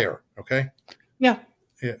a liar. Okay, yeah.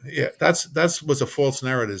 yeah, yeah. That's what's a false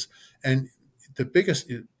narrative, and the biggest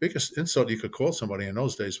insult you could call somebody in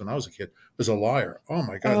those days when I was a kid was a liar. Oh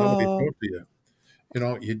my God, nobody Oh, talked to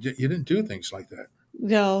you. You didn't do things like that.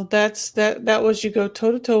 no, that was you go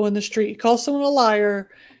toe to toe in the street. You call someone a liar,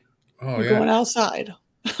 Oh you're yeah, going outside.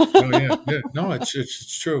 oh yeah, yeah. No,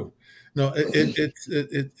 it's true. No,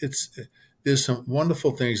 it's there's some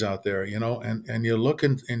wonderful things out there, and you look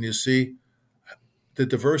and you see the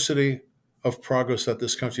diversity of progress that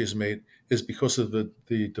this country has made is because of the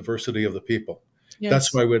diversity of the people. That's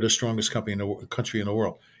Yes. why we're the strongest country in the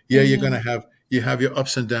world. Yeah, Amen. you have your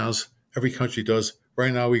ups and downs. Every country does.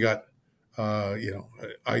 Right now, we got, you know,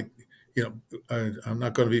 I, I'm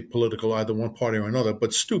not going to be political either one party or another,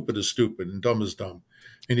 but stupid is stupid and dumb is dumb,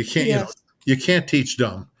 and Yes. you can't teach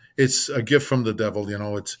dumb. It's a gift from the devil.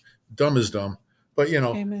 It's dumb is dumb, but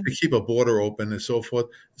Amen. to keep a border open and so forth.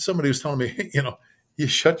 Somebody was telling me, you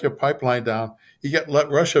shut your pipeline down, let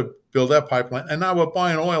Russia build that pipeline, and now we're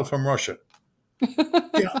buying oil from Russia.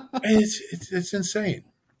 Yeah, it's insane,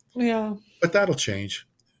 Yeah. but that'll change.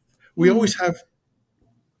 We Mm, always have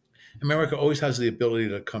America always has the ability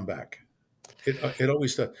to come back. It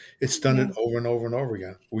always does. It's done it yeah. over and over and over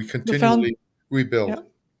again. We The found continually rebuild. yeah.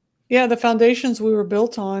 Yeah, the foundations we were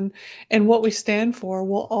built on and what we stand for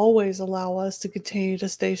will always allow us to continue to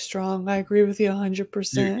stay strong. I agree with you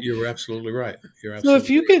 100%. You're absolutely right. You're So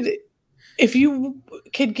absolutely right. if you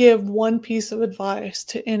could give one piece of advice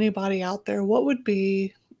to anybody out there, what would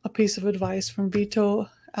be a piece of advice from Vito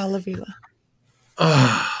Alavila?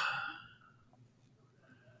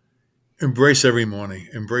 Embrace every morning.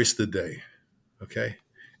 Embrace the day. Okay.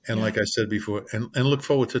 And Yeah. like I said before, and look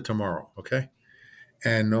forward to tomorrow. Okay.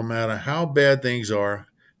 And no matter how bad things are,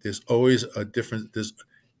 there's always a different.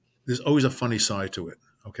 There's always a funny side to it.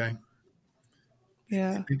 Okay.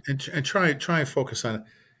 Yeah. And try and focus on it.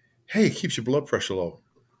 Hey, it keeps your blood pressure low.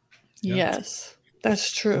 You know. Yes.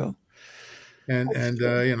 That's true. That's And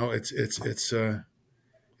true.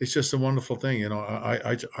 it's just a wonderful thing.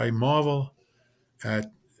 I marvel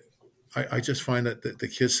at. I just find that the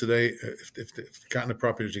kids today, if they've gotten a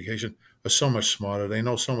proper education, are so much smarter. They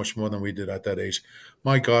know so much more than we did at that age.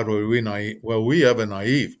 My God, were we naive? Well, we ever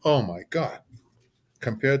naive? Oh my God!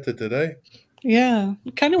 Compared to today, Yeah.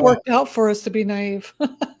 It kind of oh worked out for us to be naive.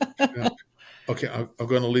 yeah. Okay, I'm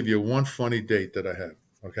going to leave you one funny date that I had.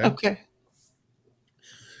 Okay, Okay.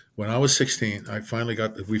 when I was 16,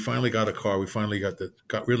 we finally got a car. We finally got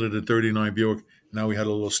rid of the 39 Buick. Now we had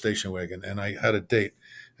a little station wagon, and I had a date,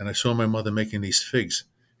 and I saw my mother making these figs,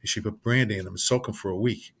 and she put brandy in them and soaked them for a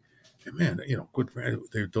week. And man, good brandy,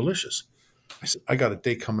 they're delicious. I said, I got a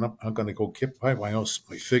date coming up. I'm going to go buy my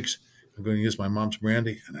figs. I'm going to use my mom's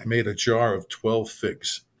brandy, and I made a jar of 12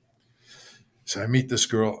 figs. So I meet this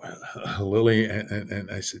girl, Lily,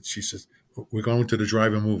 and she says, we're going to the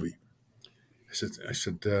drive-in movie.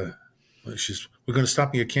 We're going to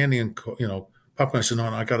stop and get candy and, popcorn. I said, no,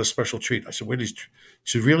 I got a special treat. I said, what is?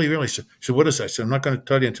 She said, really, really? She said, what is that? I said, I'm not going to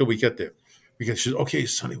tell you until we get there. She said, okay,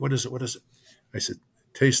 Sonny, what is it? What is it? I said,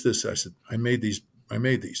 taste this. I said, I made these.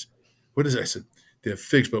 What is it? I said, they're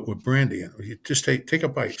figs, but with brandy. And you just take a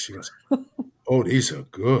bite. She goes, oh, these are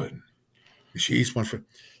good. She eats one she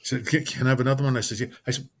said, can I have another one? I said, yeah.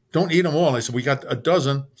 I said, don't eat them all. I said, we got a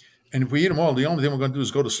dozen. And if we eat them all, the only thing we're going to do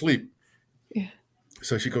is go to sleep. Yeah.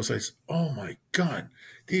 So she goes, oh my God,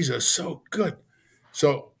 these are so good.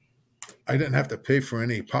 So I didn't have to pay for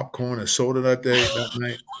any popcorn or soda that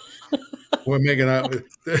night. We're making out.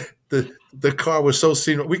 The car was so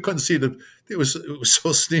steamy. We couldn't see it was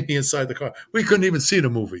so steamy inside the car. We couldn't even see the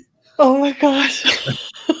movie. Oh my gosh.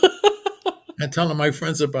 And telling my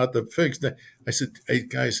friends about the figs. I said, hey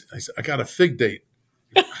guys, I got a fig date.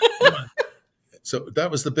 So that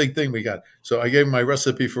was the big thing we got. So I gave him my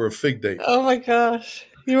recipe for a fig date. Oh my gosh.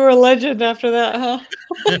 You were a legend after that, huh?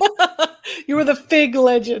 You were the fig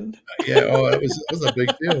legend. Yeah, it was a big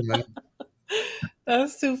deal, man.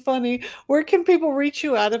 That's too funny. Where can people reach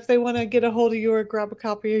you at if they want to get a hold of you or grab a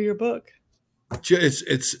copy of your book?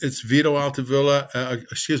 It's Vito Altavilla.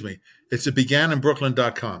 Excuse me. It's at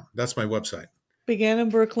beganinbrooklyn.com. That's my website.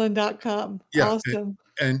 Beganinbrooklyn.com. Yeah. Awesome.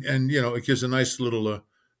 And it gives a nice little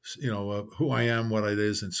who I am, what it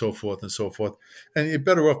is, and so forth and so forth. And you're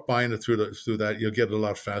better off buying it through that. You'll get it a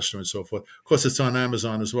lot faster and so forth. Of course, it's on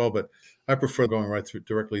Amazon as well, but I prefer going right through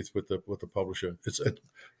directly with the publisher.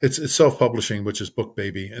 It's self-publishing, which is Book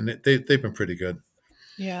Baby, and they've been pretty good.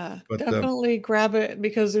 Yeah, but definitely grab it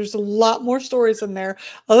because there's a lot more stories in there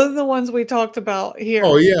other than the ones we talked about here.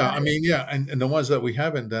 Oh yeah, I mean and the ones that we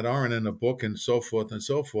haven't that aren't in the book and so forth and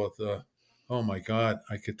so forth. Oh my God,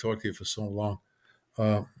 I could talk to you for so long.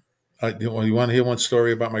 You want to hear one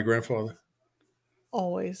story about my grandfather?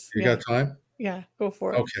 Always. You got time? Yeah, go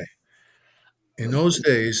for it. Okay. In those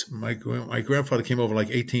days, my grandfather came over like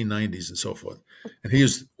 1890s and so forth, and he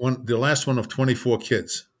was the last one of 24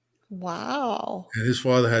 kids. Wow. And his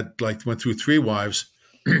father went through 3 wives,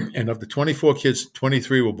 and of the 24 kids,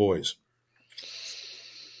 23 were boys.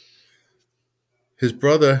 His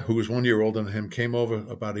brother, who was 1 year older than him, came over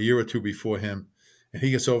about a year or two before him, and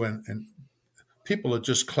he gets over and people are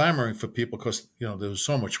just clamoring for people because, there was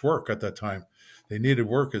so much work at that time. They needed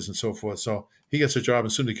workers and so forth. So he gets a job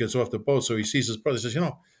as soon as he gets off the boat. So he sees his brother, says,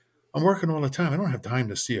 I'm working all the time. I don't have time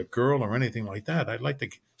to see a girl or anything like that. I'd like to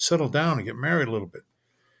settle down and get married a little bit.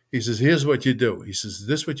 He says, here's what you do. He says, is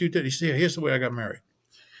this what you did? He says, yeah, here's the way I got married.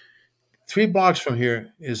 3 blocks from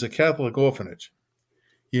here is a Catholic orphanage.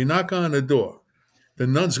 You knock on the door. The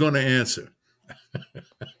nun's going to answer.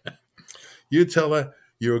 You tell her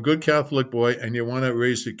you're a good Catholic boy and you want to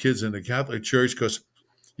raise your kids in the Catholic Church because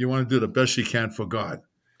you want to do the best you can for God.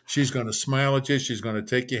 She's going to smile at you. She's going to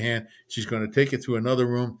take your hand. She's going to take you to another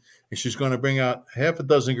room, and she's going to bring out half a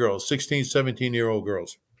dozen girls, 16, 17-year-old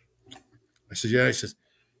girls. I said, yeah. He says,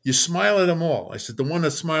 you smile at them all. I said, the one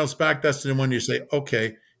that smiles back, that's the one you say,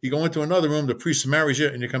 okay. You go into another room, the priest marries you,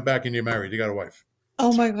 and you come back and you're married. You got a wife.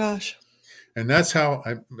 Oh my gosh. And that's how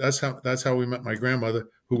we met my grandmother,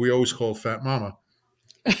 who we always called Fat Mama.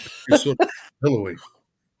 She's sort of pillowy.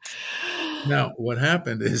 Now, what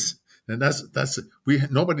happened is, and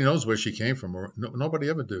nobody knows where she came from, or nobody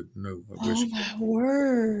ever knew where she came from. Oh my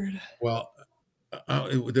word. Well,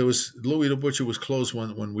 there was Louis the Butcher was closed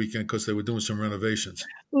one weekend because they were doing some renovations.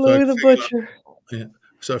 Louis the Butcher.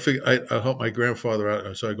 So I figured I'll help my grandfather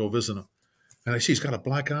out. So I go visit him, and I see he's got a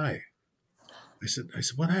black eye. I said,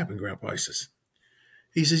 what happened, Grandpa? He says,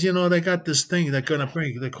 they got this thing they're going to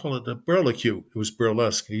bring. They call it the burlesque. It was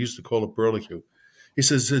burlesque. He used to call it burlesque. He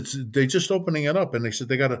says, they're just opening it up. And they said,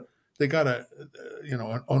 they got a,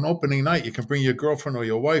 on opening night, you can bring your girlfriend or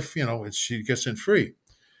your wife, she gets in free.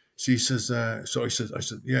 So he says, I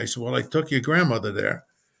said, yeah. He said, well, I took your grandmother there.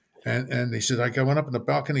 And he said, I went up in the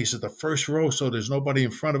balcony. He said, the first row, so there's nobody in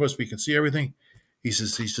front of us. We can see everything. He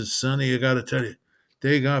says, Sonny, I got to tell you,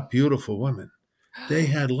 they got beautiful women. They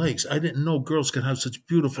had legs. I didn't know girls could have such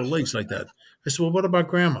beautiful legs like that. I said, well, what about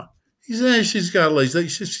Grandma? He said, she's got legs.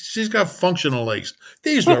 She's got functional legs.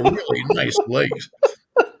 These are really nice legs.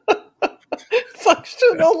 Functional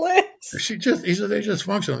functional legs. He said, they're just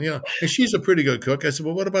functional, and she's a pretty good cook. I said,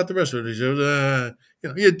 well, what about the rest of it? He said,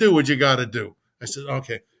 you do what you got to do. I said,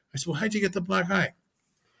 okay. I said, well, how'd you get the black eye?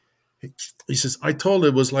 He says, I told her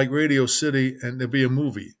it was like Radio City and there'd be a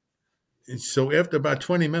movie. And so after about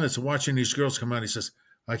 20 minutes of watching these girls come out, he says,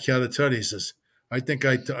 I gotta tell you, he says, I think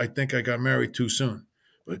I got married too soon.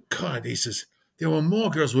 But God, he says, there were more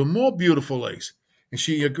girls with more beautiful legs. And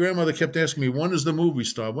your grandmother kept asking me, when is the movie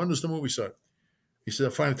start? When does the movie start? He said, I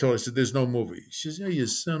finally told her, I said, there's no movie. She says, yeah, you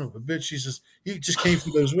son of a bitch. She says, you just came for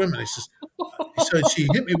those women. He said, she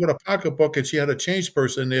hit me with a pocketbook and she had a change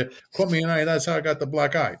purse in there, put me in eye, and that's how I got the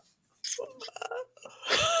black eye.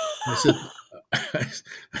 I said,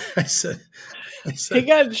 I said, He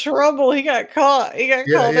got in trouble. He got caught. He got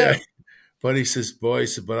yeah, called yeah. in. But he says, boy, he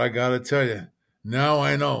said, but I got to tell you, now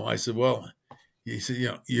I know. I said, well, he said,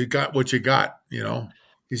 you got what you got, He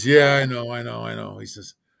said, yeah, I know. He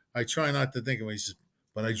says, I try not to think of it. He says,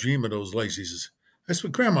 but I dream of those legs. He says, that's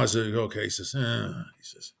what grandma said. Okay. He says,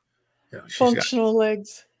 she's got, Functional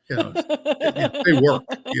legs. you know, they work,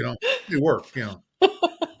 they work,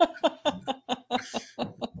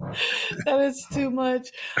 That is too much.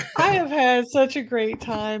 I have had such a great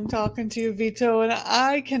time talking to you, Vito, and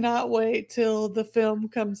I cannot wait till the film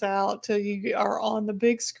comes out, till you are on the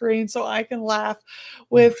big screen so I can laugh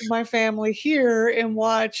with my family here and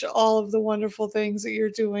watch all of the wonderful things that you're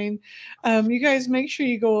doing. You guys make sure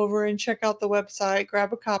you go over and check out the website,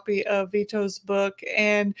 grab a copy of Vito's book,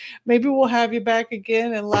 and maybe we'll have you back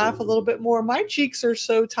again and laugh a little bit more. My cheeks are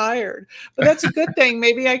so tired, but that's a good thing.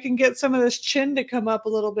 Maybe I can get some of this chin to come up a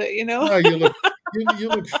little bit, No, you look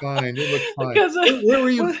fine. You look fine. because Where are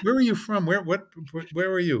you? Where are you from? Where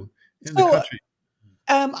are you in the so country?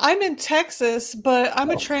 I'm in Texas, but I'm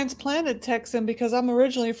a transplanted Texan because I'm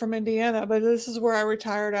originally from Indiana, but this is where I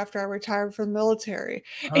retired after I retired from the military.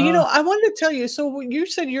 And Uh, I wanted to tell you, so when you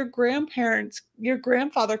said your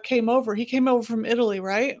grandfather came over. He came over from Italy,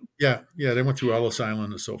 right? yeah, yeah. They went through Ellis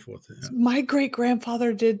Island and so forth. Yeah, My great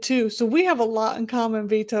grandfather did too. So we have a lot in common,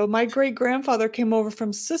 Vito. My great grandfather came over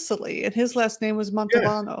from Sicily, and his last name was yeah.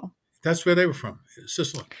 Montalbano. That's where they were from,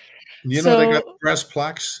 Sicily. They got So brass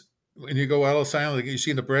plaques when you go Ellis Island. You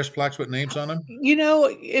see the brass plaques with names on them.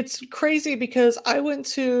 It's crazy because I went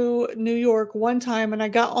to New York one time and I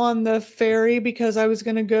got on the ferry because I was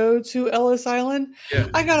going to go to Ellis Island. Yeah.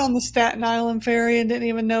 I got on the Staten Island ferry and didn't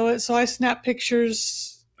even know it. So I snapped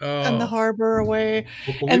pictures in the Oh, harbor away.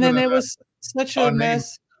 well, And believe it or then it not, was such a our name,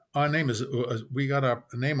 mess. our name is we got our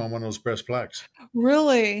name on one of those brass plaques.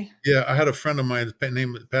 Really? Yeah, I had a friend of mine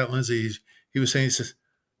named Pat Lindsay. He was saying, he says,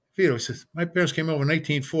 Vito, he says, my parents came over in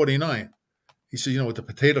 1849. He said, with the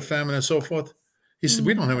potato famine and so forth. He said,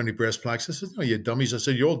 we don't Mm. have any brass plaques. I said, no, you dummies. I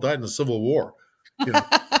said, you all died in the Civil War. You know,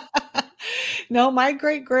 No, my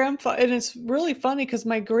great grandfather, and it's really funny because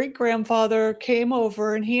my great grandfather came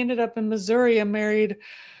over and he ended up in Missouri and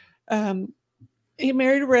um, he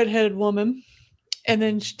married a redheaded woman, and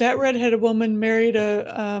then that redheaded woman married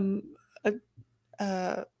a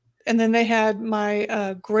uh, and then they had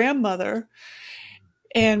my grandmother,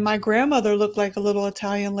 and my grandmother looked like a little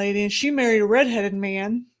Italian lady, and she married a redheaded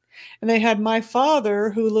man. And they had my father,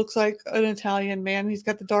 who looks like an Italian man. He's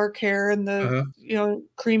got the dark hair and the uh-huh.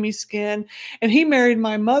 creamy skin. And he married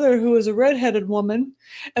my mother, who was a redheaded woman.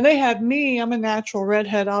 And they had me. I'm a natural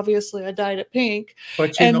redhead. Obviously, I dyed it pink.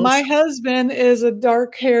 But And my husband is a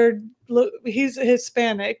dark haired. He's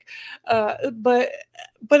Hispanic, but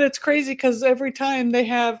it's crazy because every time they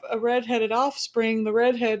have a redheaded offspring, the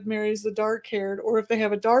redhead marries the dark haired, or if they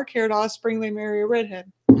have a dark haired offspring, they marry a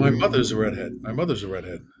redhead. my mother's a redhead. My mother's a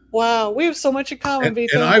redhead. Wow, we have so much in common, And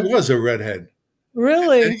Vito. I was a redhead. And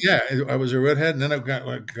Really? yeah, I was a redhead, and then I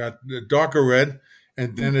got darker red,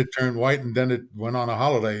 and then it turned white, and then it went on a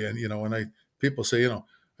holiday. And when people say,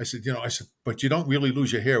 I said, but you don't really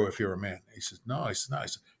lose your hair if you're a man. He says, no. I said, no. I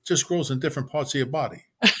said, it just grows in different parts of your body.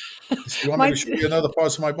 He said, you want me My to show you another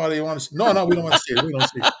parts of my body? You want to see? No, no, we don't want to see it. We don't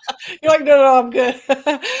see it. You're like, no, I'm good.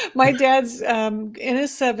 My dad's in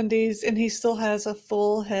his 70s and he still has a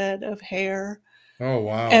full head of hair Oh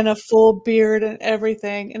wow. and a full beard and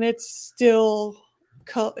everything, and it still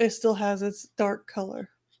has its dark color.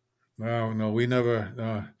 No, no, we never.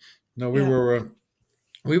 No, Yeah.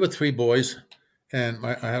 we were three boys, and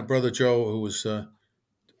I had brother Joe who was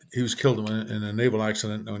he was killed in a naval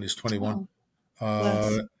accident when he was 21. Oh,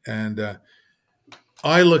 bless. And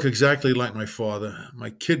I look exactly like my father. My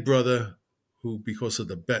kid brother, who because of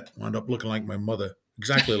the bet wound up looking like my mother,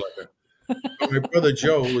 exactly like her. But my brother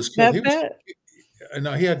Joe, who was killed, That bet.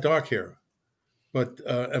 no, he had dark hair. But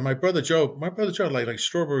and my brother Joe had like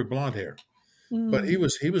strawberry blonde hair. But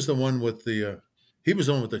Mm. he was the one with He was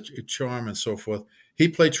the one with the charm and so forth. He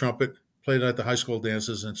played trumpet, played at the high school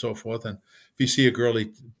dances and so forth. And if you see a girl,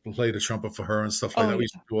 he played the trumpet for her and stuff like Oh that. We yeah.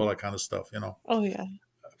 used to do all that kind of stuff, Oh yeah.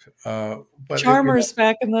 But Charmers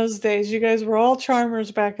back in those days. You guys were all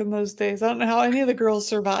charmers back in those days. I don't know how any of the girls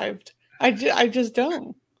survived. I just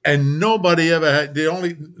don't. and nobody ever had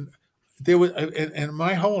there was in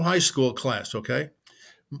my whole high school class. Okay,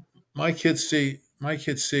 my kids see what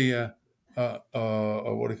do you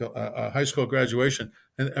call a high school graduation,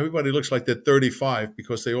 and everybody looks like they're 35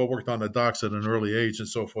 because they all worked on the docks at an early age and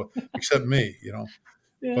so forth, except me,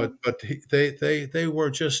 Yeah. But they were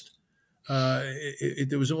just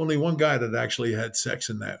there was only one guy that actually had sex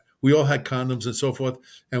in that. We all had condoms and so forth,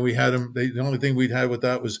 and we had them. The only thing we'd had with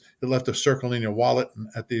that was it left a circle in your wallet. And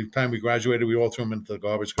at the time we graduated, we all threw them into the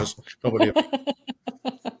garbage because nobody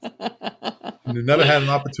never had an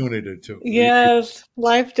opportunity to. Yes,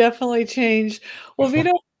 life definitely changed. Well,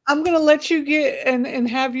 Vito, I'm going to let you get and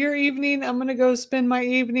have your evening. I'm going to go spend my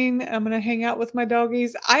evening. I'm going to hang out with my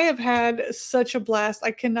doggies. I have had such a blast.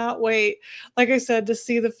 I cannot wait, like I said, to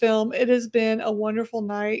see the film. It has been a wonderful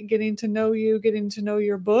night getting to know you, getting to know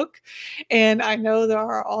your book. And I know that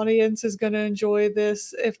our audience is going to enjoy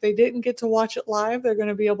this. If they didn't get to watch it live, they're going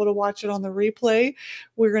to be able to watch it on the replay.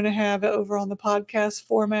 We're going to have it over on the podcast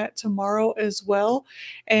format tomorrow as well.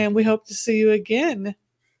 And we hope to see you again.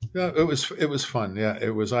 Yeah, it was fun. Yeah, it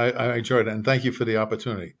was. I enjoyed it, and thank you for the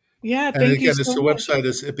opportunity. Yeah, And thank you again, so the much. website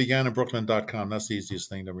is itbeganinbrooklyn.com. That's the easiest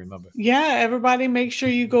thing to remember. Yeah, everybody make sure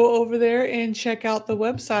you go over there and check out the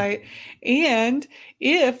website. And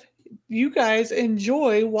if you guys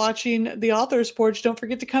enjoy watching the Author's Porch, don't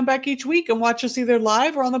forget to come back each week and watch us either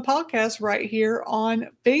live or on the podcast right here on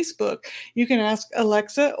Facebook. You can ask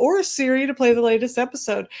Alexa or Siri to play the latest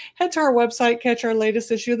episode. Head to our website, catch our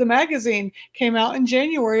latest issue of the magazine. Came out in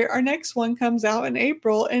January. Our next one comes out in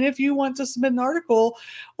April. And if you want to submit an article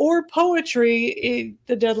or poetry,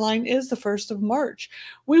 the deadline is the 1st of March.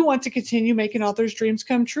 We want to continue making authors' dreams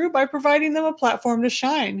come true by providing them a platform to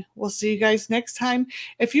shine. We'll see you guys next time.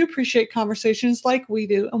 If you appreciate conversations like we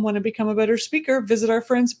do and want to become a better speaker, visit our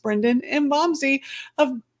friends Brendan and Bomsey of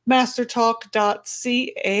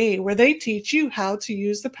mastertalk.ca, where they teach you how to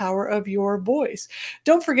use the power of your voice.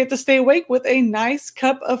 Don't forget to stay awake with a nice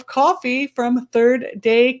cup of coffee from Third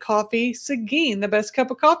Day Coffee Seguin, the best cup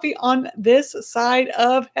of coffee on this side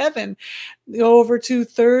of heaven. Go over to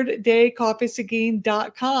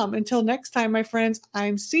thirddaycoffeeseguin.com. Until next time, my friends,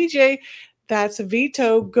 I'm CJ. That's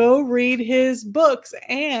Vito. Go read his books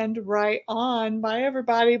and write on. Bye,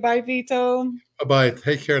 everybody. Bye, Vito. Bye-bye.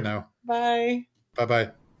 Take care now. Bye. Bye-bye.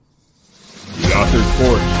 The Author's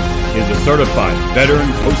Porch is a certified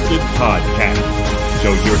veteran-hosted podcast.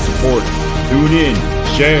 Show your support, tune in,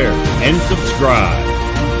 share, and subscribe.